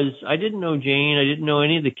was, I didn't know Jane. I didn't know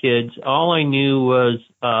any of the kids. All I knew was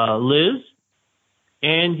Liz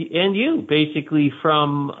and you, basically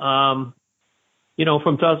from from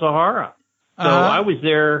Tasahara. So I was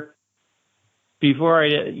there before I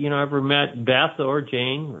ever met Beth or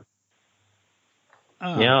Jane.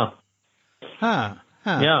 Yeah. Huh.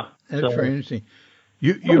 Yeah. That's very interesting.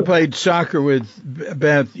 You played soccer with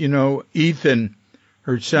Beth. Ethan,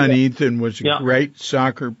 her son Ethan, was a great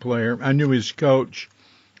soccer player. I knew his coach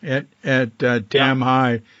at Tam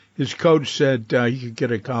High. His coach said he could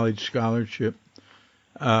get a college scholarship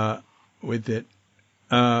with it.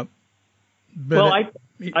 But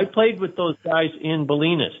I played with those guys in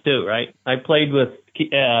Bolinas too, right? I played with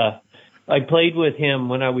him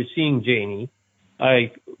when I was seeing Janie.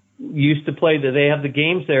 I used to play they have the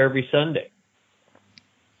games there every Sunday.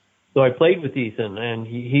 So I played with Ethan, and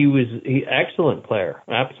he was an excellent player,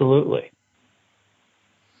 absolutely.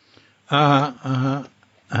 That's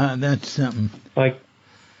something. He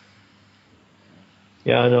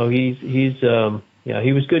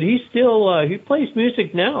was good. He's still he plays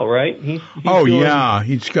music now, right? He's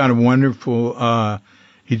got a wonderful.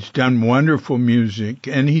 He's done wonderful music,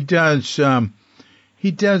 and he does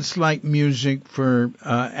like music for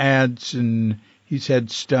ads, and he's had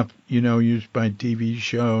stuff used by TV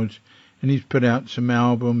shows, and he's put out some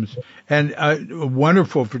albums. And a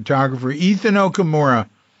wonderful photographer, Ethan Okamura.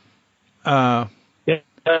 Right.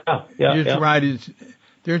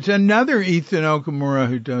 There's another Ethan Okamura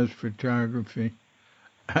who does photography.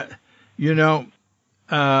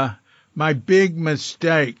 My big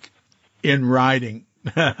mistake in writing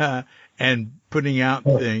and putting out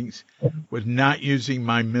things was not using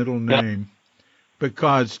my middle name,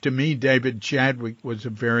 because to me, David Chadwick was a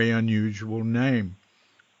very unusual name.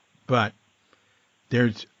 But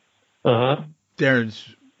there's other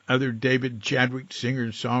David Chadwick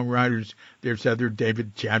singers, songwriters. There's other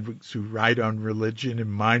David Chadwicks who write on religion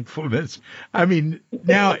and mindfulness. I mean,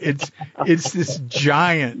 now it's this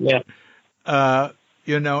giant, and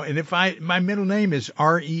if my middle name is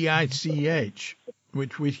Reich,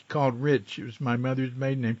 which we called Rich. It was my mother's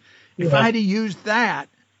maiden name. If I had to use that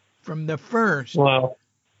from the first,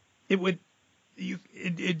 it would,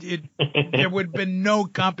 there would have been no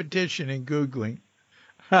competition in Googling,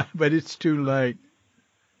 but it's too late.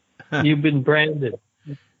 You've been branded.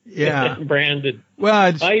 Yeah. Branded.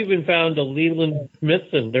 Well, I even found a Leland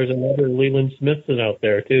Smithson. There's another Leland Smithson out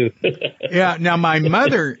there too. Yeah. Now my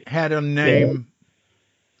mother had a name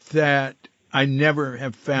that I never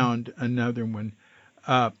have found another one.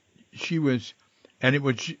 She was, and it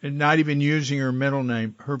was not even using her middle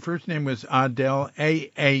name. Her first name was Adele,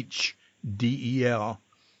 Ahdel.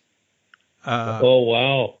 Oh,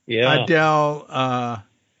 wow. Yeah. Adele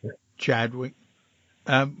Chadwick.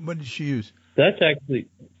 What did she use? That's actually,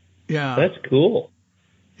 that's cool.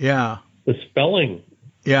 Yeah. The spelling.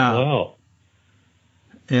 Yeah. Wow.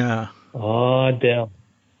 Yeah. Adele.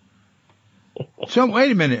 So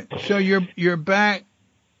wait a minute. So you're back.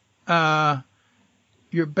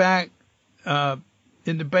 You're back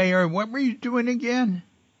in the Bay Area. What were you doing again?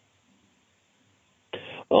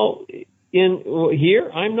 Oh,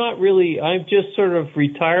 here, I'm not really. I'm just sort of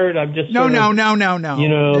retired. I'm just no.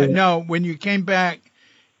 No, when you came back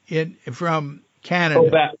from Canada. Go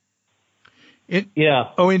back.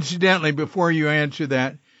 Oh, incidentally, before you answer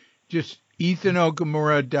that, just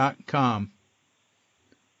EthanOkamura.com.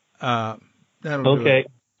 That'll do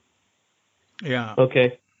it. Yeah.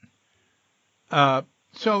 Okay.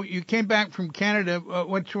 So you came back from Canada.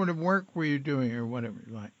 What sort of work were you doing, or whatever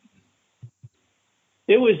you like?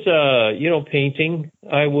 It was, painting.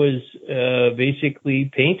 I was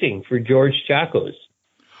basically painting for George Chacos.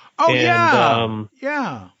 Oh, and,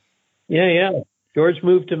 yeah. Yeah. George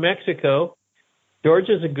moved to Mexico. George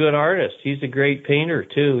is a good artist. He's a great painter,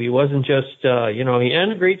 too. He wasn't just,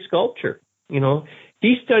 and a great sculptor.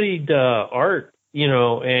 He studied art,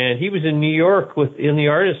 and he was in New York in the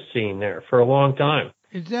artist scene there for a long time.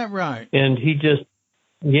 Is that right? And he just,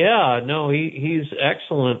 he's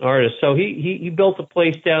excellent artist. So he built a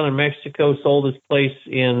place down in Mexico, sold his place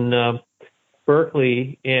in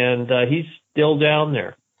Berkeley, and he's still down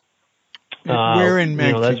there. Where in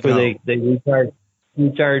Mexico? That's where they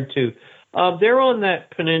retired to. They're on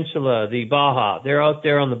that peninsula, the Baja. They're out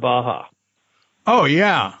there on the Baja. Oh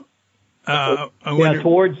yeah.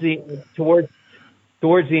 Towards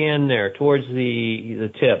the end there, towards the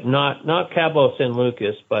tip. Not Cabo San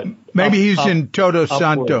Lucas, but maybe he's in Todos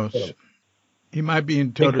Santos. He might be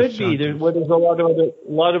in Todos Santos. It could be. There's a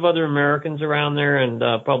lot of other Americans around there, and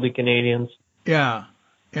probably Canadians. Yeah.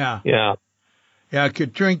 Yeah. Yeah. Yeah.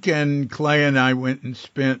 Katrinka and Clay and I went and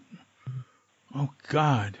spent, oh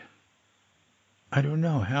God, I don't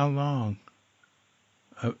know how long,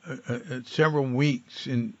 several weeks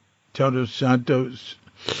in Todos Santos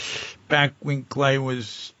back when Clay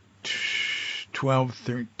was 12,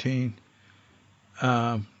 13.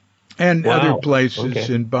 And other Wow. places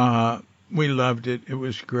Okay. in Baja. We loved it. It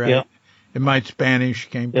was Yeah. great. And my Spanish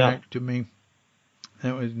came Yeah. back to me.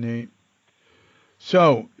 That was neat.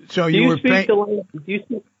 So Do you you were speak the paint, language? Do you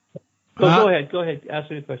speak? Oh, huh? go ahead. Go ahead.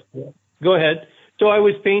 Ask me a question. Yeah. Go ahead. So I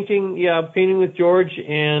was painting. Yeah, painting with George,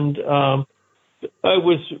 and I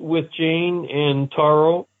was with Jane and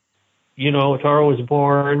Taro. Taro was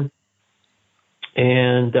born,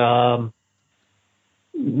 and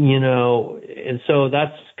and so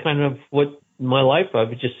that's kind of what my life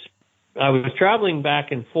was. I was traveling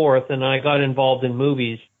back and forth, and I got involved in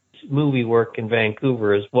movie work in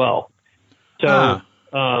Vancouver as well. So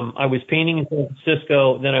Ah, I was painting in San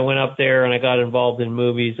Francisco, then I went up there and I got involved in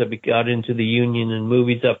movies. I got into the union and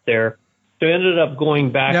movies up there. So I ended up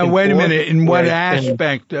going back now and wait a forth minute. In where what I spend.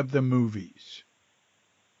 aspect of the movies?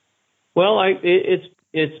 Well,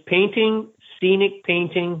 it's painting, scenic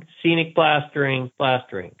plastering.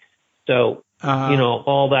 So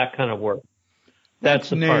all that kind of work. That's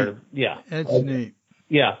That's the part neat. of yeah. That's neat.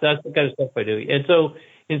 Yeah, that's the kind of stuff I do. And so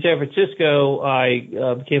in San Francisco, I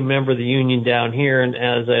became a member of the union down here and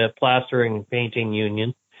as a plastering and painting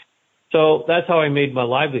union. So that's how I made my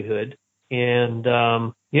livelihood. And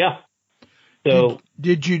yeah, Did so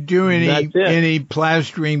did you do that's it. any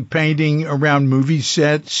plastering painting around movie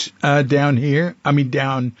sets down here? I mean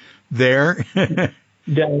down there.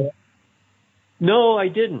 Down No, I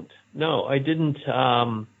didn't. No, I didn't.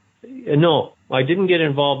 No, I didn't get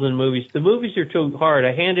involved in movies. The movies are too hard.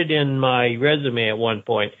 I handed in my resume at one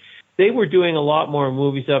point. They were doing a lot more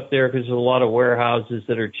movies up there because there's a lot of warehouses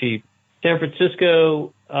that are cheap. San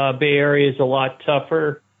Francisco Bay Area is a lot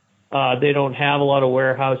tougher. They don't have a lot of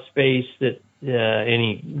warehouse space that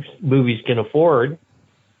any movies can afford.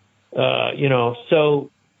 So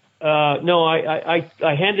no,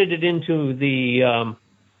 I handed it into the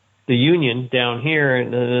union down here,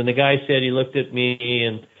 and then the guy said he looked at me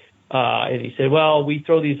and he said, "Well, we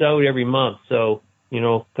throw these out every month, so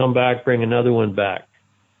come back, bring another one back."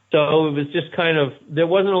 So it was just kind of there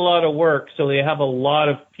wasn't a lot of work, so they have a lot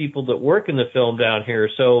of people that work in the film down here.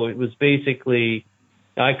 So it was basically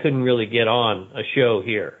I couldn't really get on a show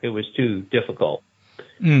here; it was too difficult.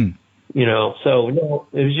 Mm. So no,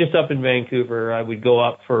 it was just up in Vancouver. I would go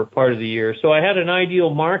up for part of the year. So I had an ideal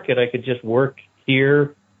market. I could just work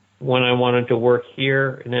here when I wanted to work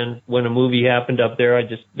here. And then when a movie happened up there,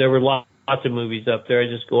 there were lots of movies up there. I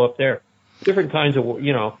just go up there. Different kinds of,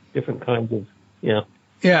 yeah.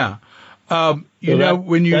 Yeah. So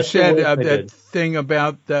When you that's the said work I that did. thing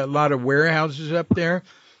about a lot of warehouses up there,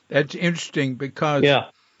 that's interesting because Yeah.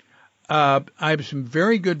 I have some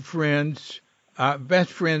very good friends,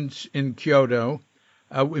 best friends in Kyoto.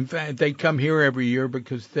 In fact, they come here every year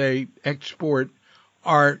because they export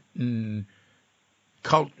art and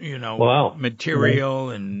Wow. material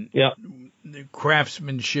and Yeah.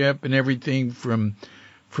 craftsmanship and everything from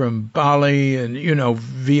Bali and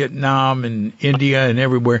Vietnam and India and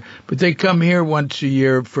everywhere. But they come here once a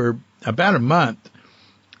year for about a month,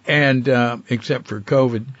 and except for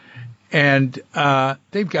COVID. And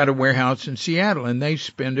they've got a warehouse in Seattle, and they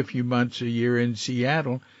spend a few months a year in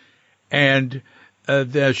Seattle. And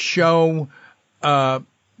the show,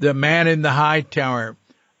 The Man in the High Tower,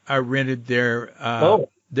 I rented Oh,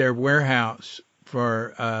 their warehouse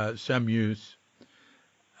for some use.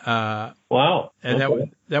 wow. And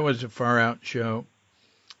Okay. that was a far out show.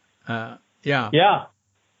 Yeah, Yeah.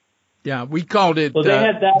 yeah. We called it Well, they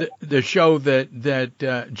had that. the show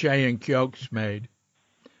that Jay and Kyoks made.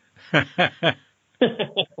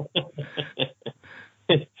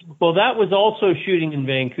 Well, that was also shooting in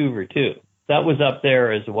Vancouver too. That was up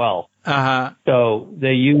there as well. Uh-huh. So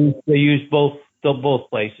they used both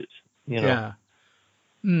places. Yeah.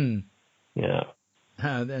 Hmm. Yeah.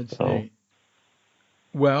 That's So neat.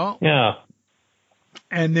 Well, yeah.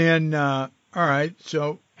 and then all right.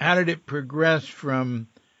 So how did it progress from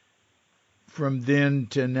then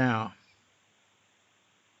to now?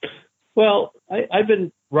 Well, I've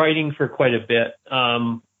been writing for quite a bit.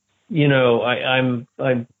 I'm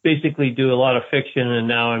basically do a lot of fiction, and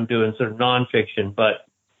now I'm doing sort of nonfiction. But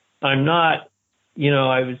I'm not.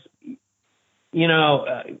 I was.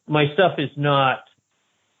 My stuff is not.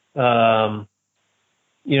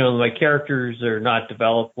 My characters are not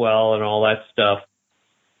developed well and all that stuff.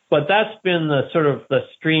 But that's been the sort of the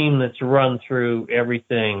stream that's run through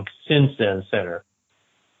everything since Zen Center.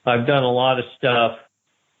 I've done a lot of stuff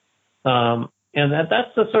And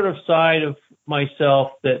that's the sort of side of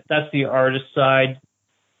myself that's the artist side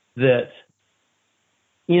that,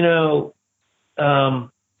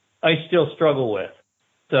 I still struggle with.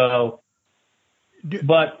 So,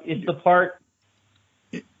 but it's the part.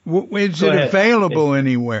 Is it available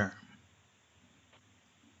anywhere?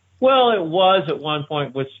 Well, it was at one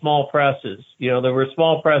point with small presses. There were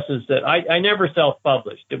small presses that I never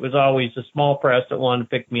self-published. It was always a small press that wanted to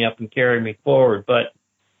pick me up and carry me forward. But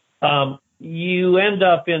you end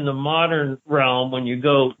up in the modern realm when you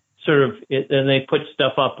go and they put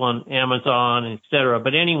stuff up on Amazon, et cetera,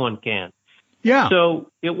 but anyone can. Yeah.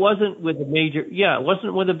 So it wasn't with it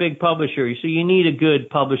wasn't with a big publisher. So you need a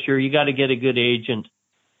good publisher. You got to get a good agent.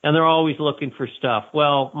 And they're always looking for stuff.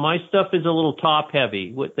 Well, my stuff is a little top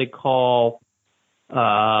heavy, what they call, there's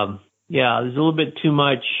a little bit too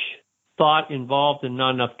much thought involved and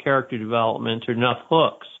not enough character development or enough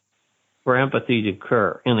hooks for empathy to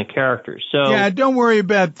occur in the characters. So yeah, don't worry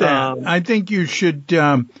about that. I think you should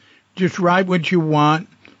just write what you want.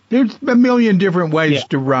 There's a million different ways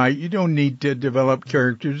to write. You don't need to develop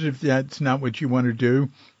characters if that's not what you want to do.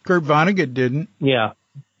 Kurt Vonnegut didn't. Yeah.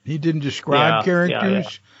 He didn't describe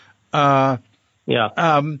characters. You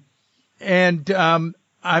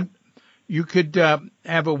could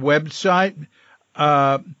have a website.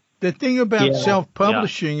 The thing about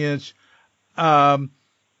self-publishing is,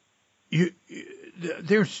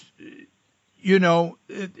 it's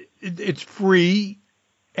free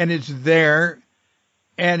and it's there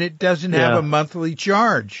and it doesn't have a monthly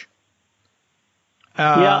charge.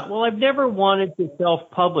 Well, I've never wanted to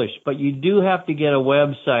self-publish, but you do have to get a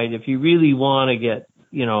website if you really want to get,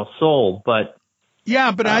 sold. But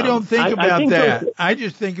but I don't think about that. I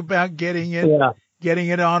just think about getting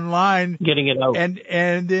it online, getting it out,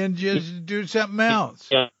 and then just do something else.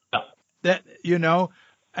 That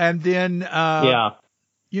and then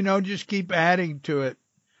just keep adding to it.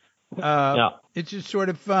 It's just sort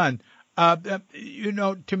of fun. To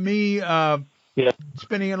me.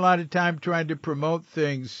 Spending a lot of time trying to promote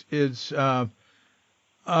things is,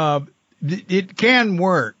 it can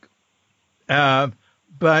work.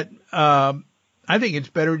 But I think it's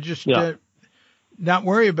better just to not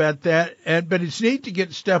worry about that. But it's neat to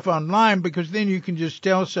get stuff online because then you can just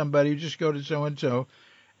tell somebody, just go to so-and-so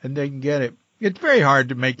and they can get it. It's very hard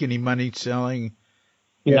to make any money selling,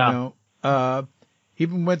 even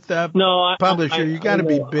with the publisher, you got to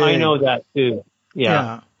be big. I know that too.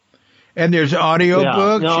 Yeah. And there's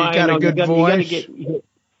audiobooks. You got a good voice.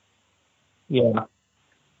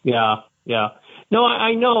 No,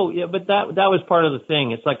 I know. Yeah, but that was part of the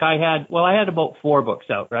thing. It's like I had about 4 books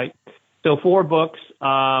out, right? So 4 books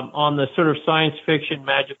on the sort of science fiction,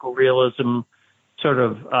 magical realism, sort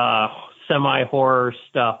of semi-horror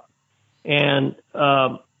stuff, and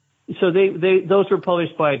so those were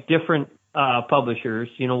published by different publishers.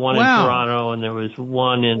 One in Toronto, and there was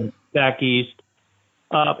one in back east.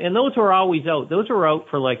 And those were always out. Those were out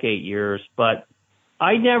for like 8 years, but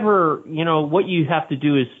I never, what you have to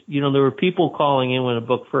do is, there were people calling in when a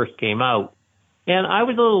book first came out, and I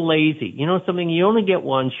was a little lazy. Something, you only get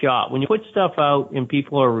one shot. When you put stuff out and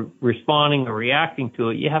people are responding or reacting to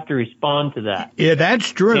it, you have to respond to that. Yeah,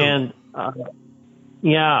 that's true. And,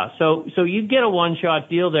 so you get a one-shot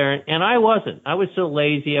deal there, and I wasn't. I was so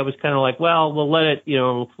lazy. I was kind of like, well, we'll let it,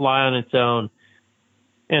 fly on its own,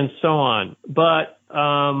 and so on. But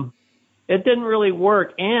it didn't really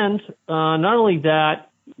work. And not only that,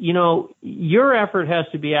 your effort has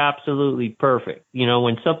to be absolutely perfect.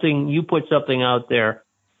 When you put something out there.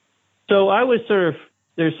 So I was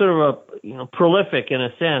there's sort of a, prolific in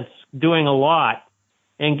a sense, doing a lot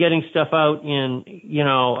and getting stuff out in,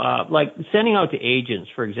 like sending out to agents,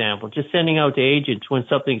 for example, just sending out to agents when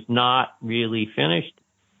something's not really finished.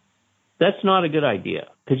 That's not a good idea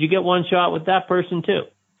because you get one shot with that person too.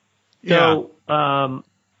 So,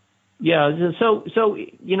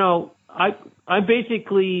 I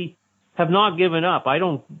basically have not given up. I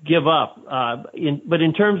don't give up. But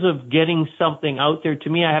in terms of getting something out there, to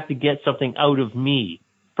me, I have to get something out of me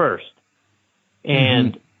first.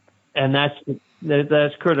 And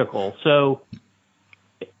that's critical. So,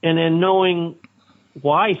 and then knowing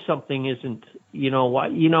why something isn't, it's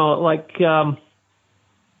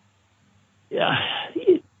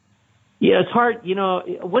hard,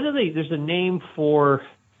 there's a name for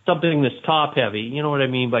something that's top heavy. You know what I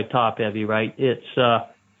mean by top heavy, right? It's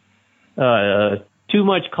too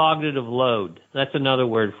much cognitive load. That's another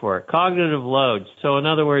word for it. Cognitive load. So in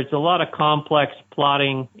other words, a lot of complex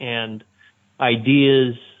plotting and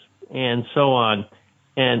ideas and so on.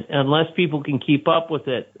 And unless people can keep up with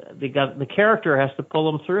it, the character has to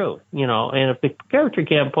pull them through, and if the character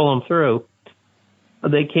can't pull them through,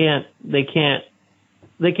 they can't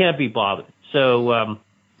be bothered. So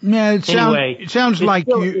yeah, anyway, it sounds like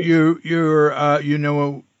still, you're you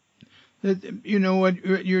know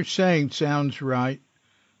what you're saying sounds right.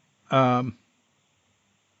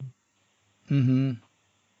 Mm-hmm.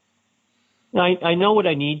 I know what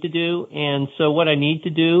I need to do, and so what I need to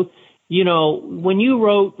do, when you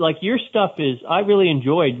wrote, like, your stuff is, I really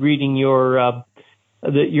enjoyed reading your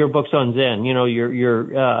books on Zen.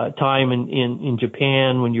 Your time in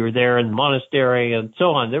Japan when you were there in the monastery and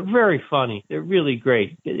so on. They're very funny. They're really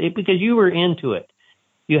great because you were into it.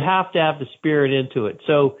 You have to have the spirit into it.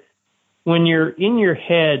 So when you're in your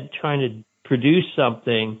head trying to produce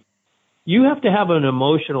something, you have to have an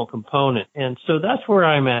emotional component. And so that's where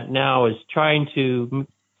I'm at now, is trying to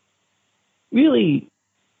really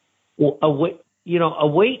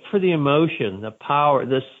await for the emotion, the power,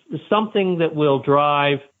 this something that will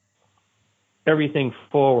drive everything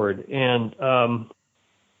forward. And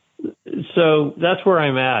so that's where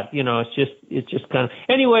I'm at. It's just kind of,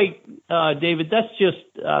 anyway, David, that's just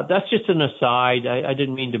an aside. I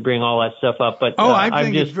didn't mean to bring all that stuff up, but I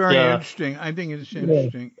think it's very interesting. I think it's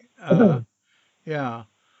interesting. Yeah.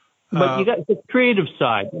 But you got the creative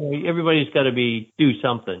side. Everybody's got to do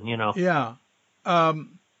something. Yeah.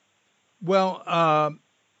 Well,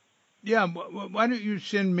 yeah. Why don't you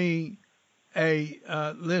send me a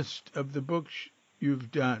list of the books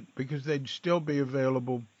you've done, because they'd still be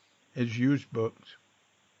available as used books.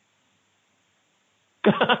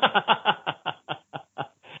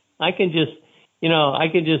 I can just, I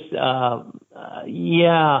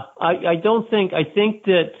think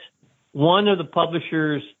that both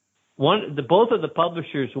of the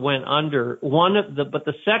publishers went under. But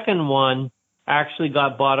the second one actually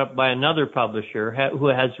got bought up by another publisher who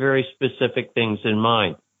has very specific things in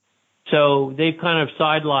mind. So they've kind of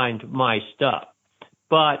sidelined my stuff.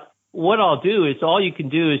 But what I'll do is, all you can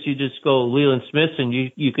do is you just go Leland Smithson.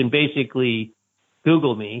 You can basically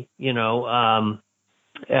Google me,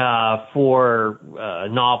 for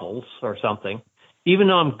novels or something. Even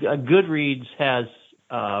though Goodreads has,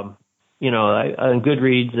 on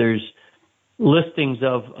Goodreads there's listings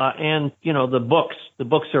of, and the books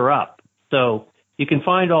are up, so you can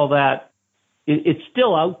find all that. It's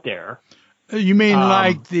still out there. You mean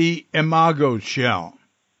like the Imago Shell?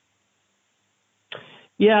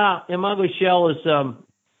 Yeah, Imago Shell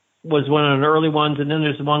was one of the early ones, and then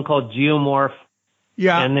there's one called Geomorph.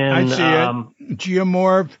 Yeah, and then, I see it.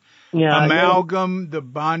 Geomorph, yeah, Amalgam, the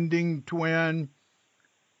bonding twin.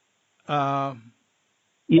 Yeah.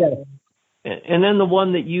 And then the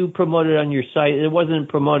one that you promoted on your site, it wasn't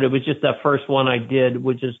promoted, it was just that first one I did,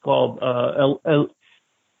 which is called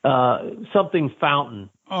something Fountain.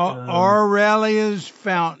 Aurelia's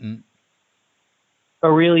Fountain.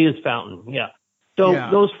 Aurelia's Fountain, yeah. So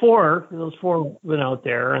those four went out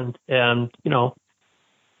there, and a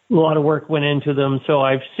lot of work went into them. So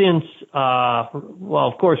I've since,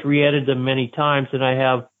 of course, re-edited them many times, and I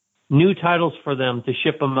have new titles for them to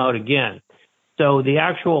ship them out again. So the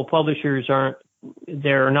actual publishers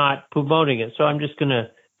they're not promoting it. So I'm just going to,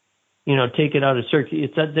 take it out of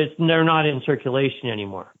they're not in circulation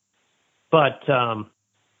anymore. But, so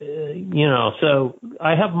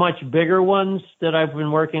I have much bigger ones that I've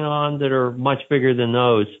been working on that are much bigger than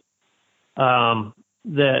those,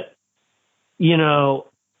 that,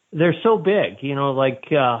 they're so big, like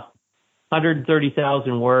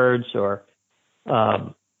 130,000 words, or,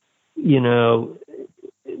 that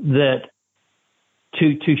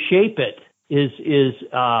to shape it is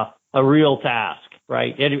a real task,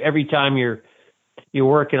 right? Every time you're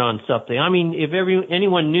working on something. I mean, if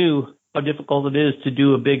anyone knew how difficult it is to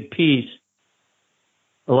do a big piece,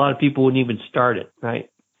 a lot of people wouldn't even start it, right?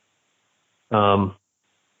 So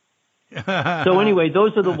anyway,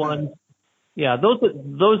 those are the ones. Yeah,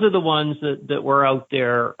 those are the ones that were out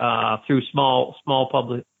there through smaller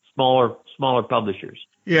publishers.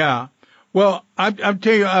 Yeah. Well, I'll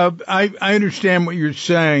tell you, I understand what you're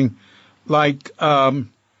saying. Like, I've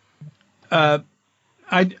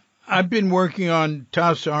been working on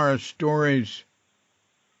Tassajara stories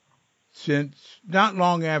since not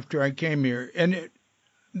long after I came here, and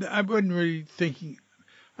I wasn't really thinking.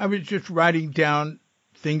 I was just writing down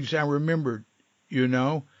things I remembered, and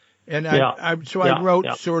I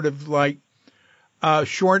wrote sort of like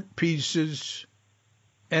short pieces.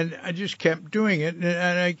 And I just kept doing it, and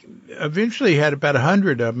I eventually had about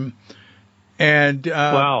 100 of them. And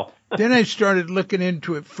wow. Then I started looking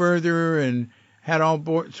into it further and had all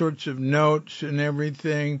sorts of notes and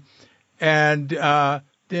everything. And then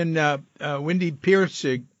Wendy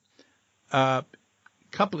Piercig, a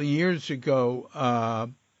couple of years ago,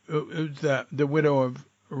 it was the widow of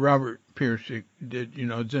Robert Pierce did,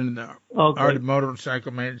 is in the Okay. Art of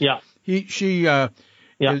Motorcycle Maintenance. Yeah. She Yeah.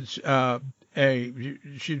 is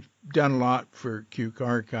she's done a lot for Cuke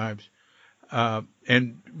Archives,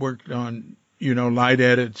 and worked on, light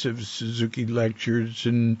edits of Suzuki lectures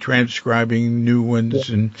and transcribing new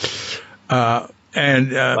ones. Wow.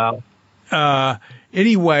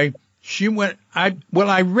 Anyway, she went, I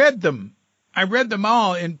read them. I read them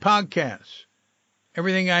all in podcasts,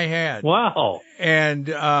 everything I had. Wow. And,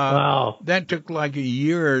 Wow. that took like a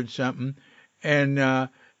year or something. And,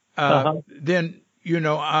 then,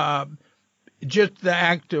 just the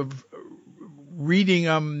act of reading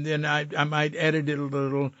them, then I might edit it a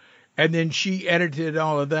little, and then she edited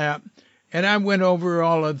all of that. And I went over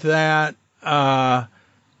all of that, a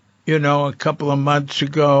couple of months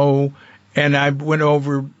ago, and I went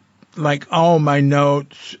over like all my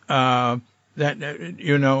notes, in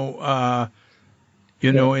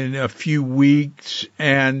a few weeks.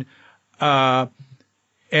 And I've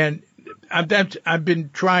been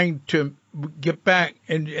trying to get back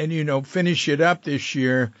and finish it up this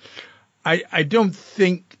year. I don't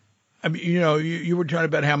think, you were talking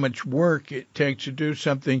about how much work it takes to do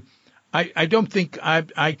something. I don't think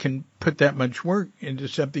I can put that much work into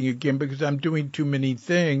something again because I'm doing too many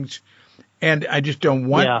things and I just don't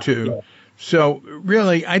want to. Yeah. So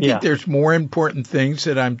really, I think there's more important things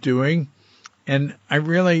that I'm doing, and I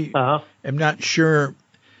really am not sure,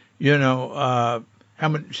 how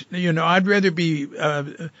much, I'd rather be,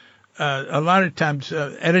 a lot of times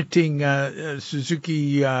editing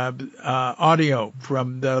Suzuki audio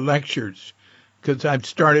from the lectures, because I've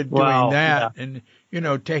started doing that, and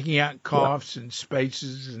taking out coughs and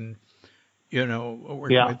spaces, and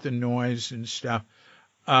working with the noise and stuff.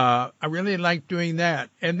 I really like doing that,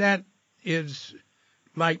 and that is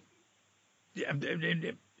like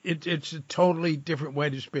it's a totally different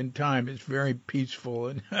way to spend time. It's very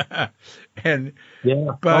peaceful and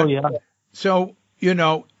so.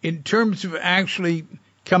 In terms of actually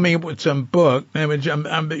coming up with some book, which I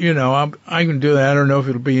can do that. I don't know if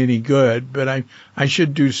it'll be any good, but I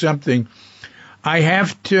should do something. I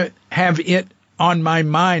have to have it on my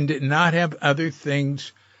mind and not have other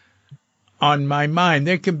things on my mind.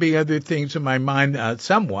 There can be other things in my mind,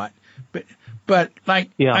 somewhat, but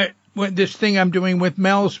this thing I'm doing with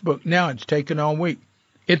Mel's book now, it's taken all week.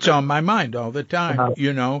 It's on my mind all the time.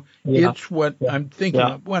 It's what I'm thinking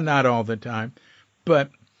of. Well, not all the time.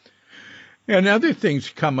 And other things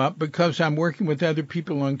come up because I'm working with other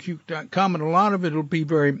people on Cuke.com, and a lot of it will be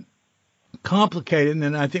very complicated. And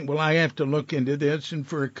then I think, well, I have to look into this. And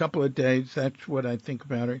for a couple of days, that's what I think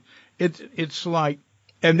about it. It's like,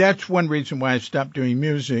 and that's one reason why I stopped doing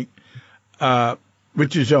music,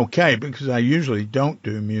 which is okay because I usually don't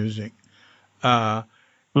do music. And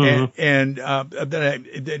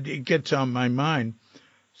it gets on my mind.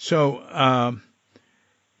 So,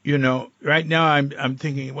 right now I'm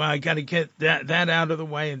thinking, well, I got to get that out of the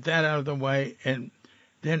way and that out of the way. And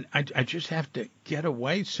then I just have to get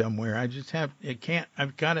away somewhere. I've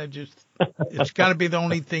got to just, it's got to be the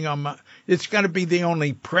only thing it's got to be the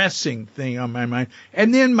only pressing thing on my mind.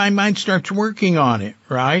 And then my mind starts working on it.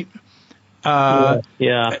 Right. I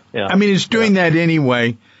mean, it's doing that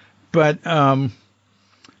anyway, but,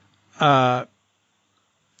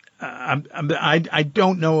 I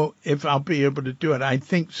don't know if I'll be able to do it. I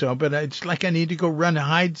think so, but it's like I need to go run and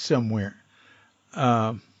hide somewhere.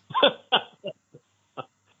 You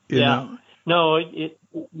know? No,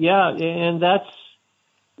 and that's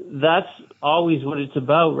always what it's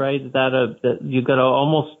about, right? That you got to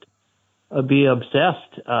almost be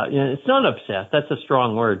obsessed. It's not obsessed. That's a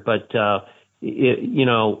strong word, but to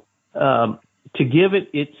give it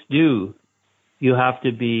its due, you have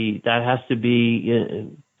to be. That has to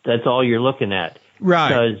be. That's all you're looking at.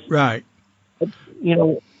 Right. Right.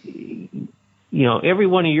 Every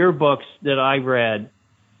one of your books that I read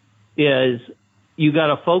is you got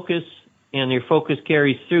to focus, and your focus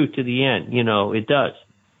carries through to the end. It does.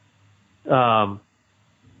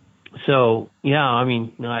 So yeah, I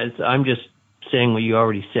mean, I'm just saying what you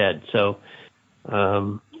already said. So,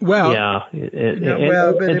 that's why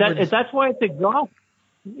it's exhausting.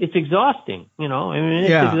 It's exhausting.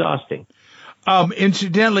 It's exhausting.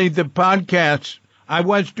 Incidentally, the podcasts, I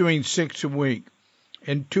was doing 6 a week,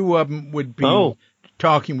 and 2 of them would be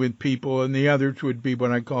talking with people, and the others would be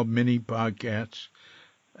what I call mini podcasts.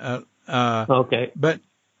 Okay. But,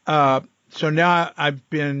 so now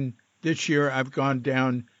this year I've gone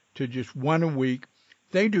down to just 1 a week.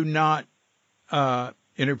 They do not,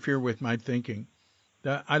 interfere with my thinking.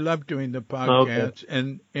 I love doing the podcasts,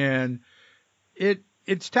 and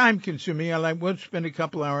it's time consuming. We'll spend a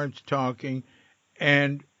couple hours talking,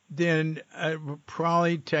 and then it will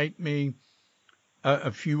probably take me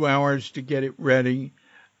a few hours to get it ready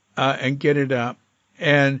and get it up.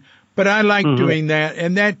 But I like doing that,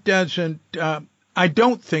 and that doesn't. I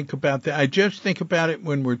don't think about that. I just think about it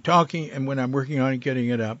when we're talking and when I'm working on it, getting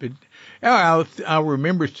it up. I'll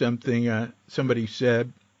remember something somebody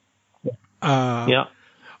said. Yeah.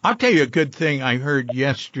 I'll tell you a good thing I heard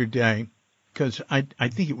yesterday, because I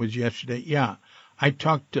think it was yesterday. Yeah, I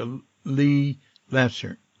talked to Lee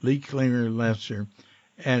Klinger Lesser,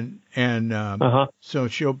 and so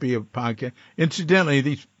she'll be a podcast. Incidentally,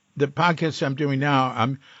 the podcasts I'm doing now,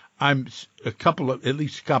 I'm at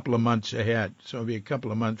least a couple of months ahead, so it'll be a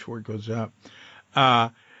couple of months before it goes up.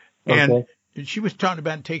 And she was talking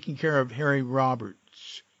about taking care of Harry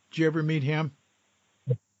Roberts. Did you ever meet him?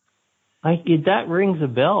 That rings a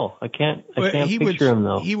bell. I can't picture him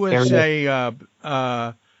though. He was a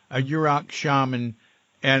Yurok shaman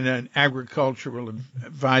and an agricultural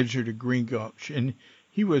advisor to Green Gulch, and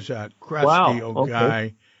he was a crusty old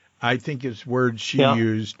guy. I think his words she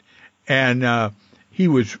used, and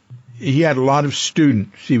he had a lot of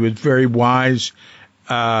students. He was very wise,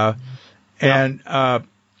 and he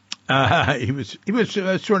was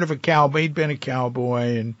sort of a cowboy. He'd been a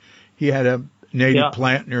cowboy, and he had a native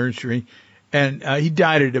plant nursery, and he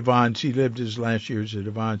died at Avance. He lived his last years at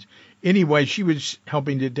Avance. Anyway, she was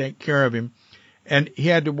helping to take care of him, and he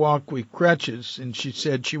had to walk with crutches. And she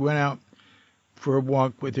said she went out for a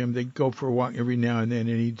walk with him. They'd go for a walk every now and then,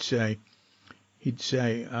 and he'd say,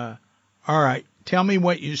 all right, tell me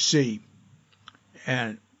what you see.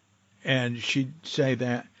 And she'd say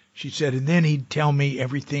that. She said, and then he'd tell me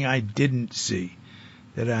everything I didn't see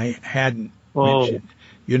that I hadn't mentioned.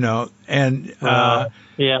 And that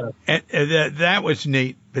was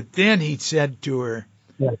neat. But then he said to her,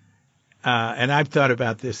 and I've thought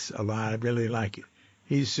about this a lot. I really like it.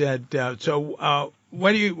 He said, so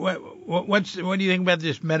what do you think about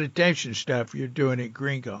this meditation stuff you're doing at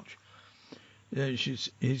Green Gulch?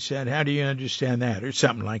 He said, how do you understand that, or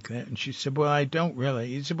something like that? And she said, well, I don't really.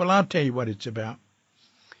 He said, well, I'll tell you what it's about.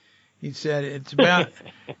 He said,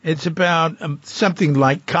 it's about something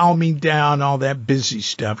like calming down all that busy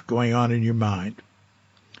stuff going on in your mind.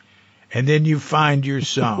 And then you find your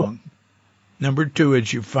song. Number 2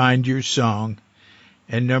 is you find your song.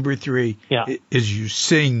 And number 3 is you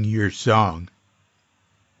sing your song.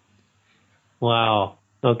 Wow.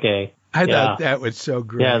 Okay. I thought that was so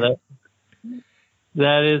great. Yeah,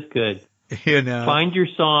 that is good. Find your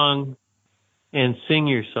song and sing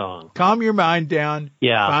your song. Calm your mind down.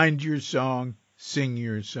 Yeah. Find your song. Sing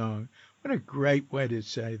your song. What a great way to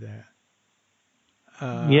say that.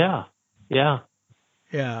 Yeah.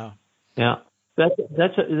 That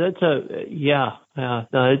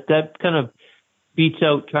kind of beats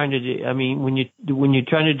out trying to. I mean, when you're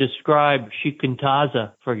trying to describe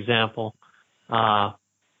shikantaza, for example,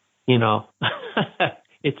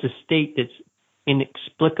 it's a state that's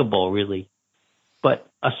inexplicable, really. But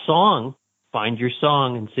a song, find your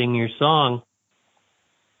song and sing your song.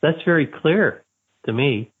 That's very clear to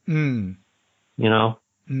me. Yeah.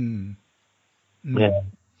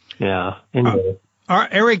 Anyway.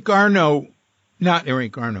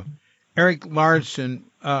 Eric Larson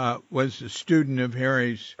was a student of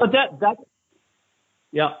Harry's. Oh,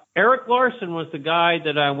 Eric Larson was the guy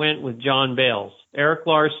that I went with John Bales. Eric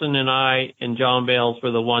Larson and I and John Bales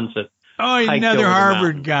were the ones that. Oh, another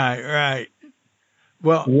Harvard guy, right?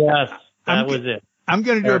 Well, yes, that was it. I'm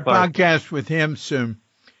going to do a podcast with him soon.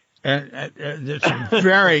 And there's some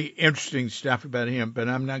very interesting stuff about him, but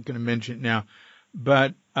I'm not going to mention it now.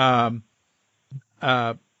 But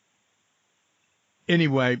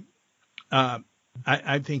anyway,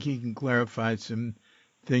 I think he can clarify some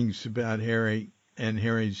things about Harry and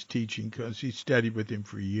Harry's teaching, because he studied with him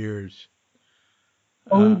for years.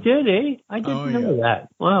 Oh, he did, eh? I didn't know that.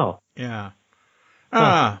 Wow. Yeah.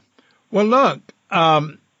 Well, look,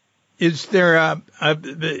 is there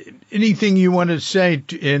anything you want to say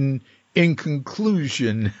in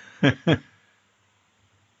conclusion?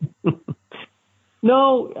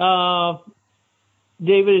 No,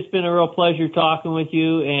 David, it's been a real pleasure talking with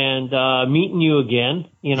you and meeting you again.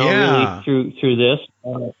 Really through this,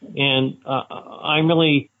 and I'm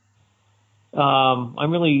really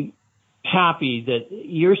happy that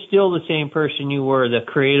you're still the same person you were, the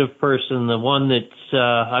creative person, the one that's,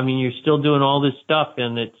 you're still doing all this stuff,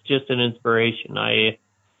 and it's just an inspiration. I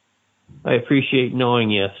appreciate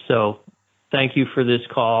knowing you. So thank you for this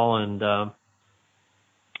call. And,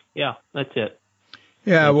 that's it.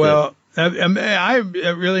 Yeah. I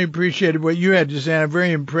really appreciated what you had to say. I'm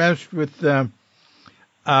very impressed with,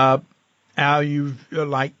 how you're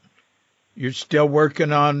still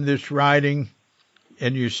working on this writing.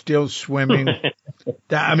 and you're still swimming.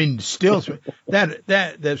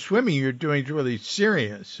 That swimming you're doing is really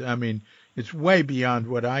serious. I mean, it's way beyond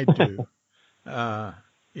what I do. No,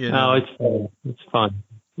 it's fun. It's fun.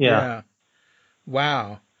 Yeah.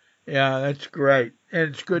 Wow. Yeah, that's great. And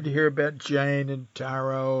it's good to hear about Jane and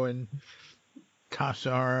Taro and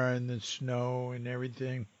Tassara and the snow and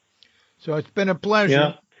everything. So it's been a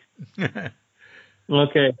pleasure. Yeah.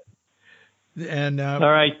 Okay. And all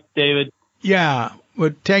right, David. Yeah.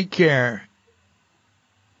 Well, take care.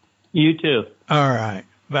 You too. All right.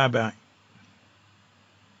 Bye-bye.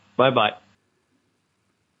 Bye-bye.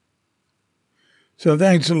 So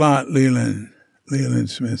thanks a lot, Leland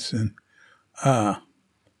Smithson.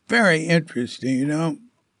 Very interesting, you know.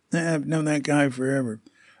 I've known that guy forever.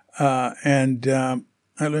 And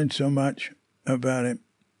I learned so much about it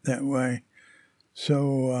that way.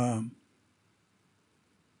 So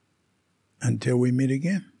until we meet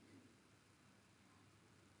again.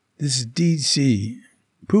 This is DC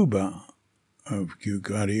Poobah of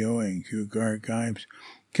Cuke Audio and Cuke Archives,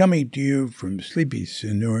 coming to you from Sleepy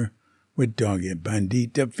Senor with Doggy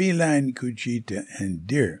Bandita, Feline Cuchita, and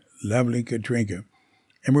dear lovely Katrinka.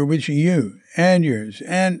 And we're wishing you and yours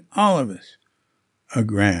and all of us a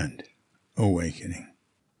grand awakening.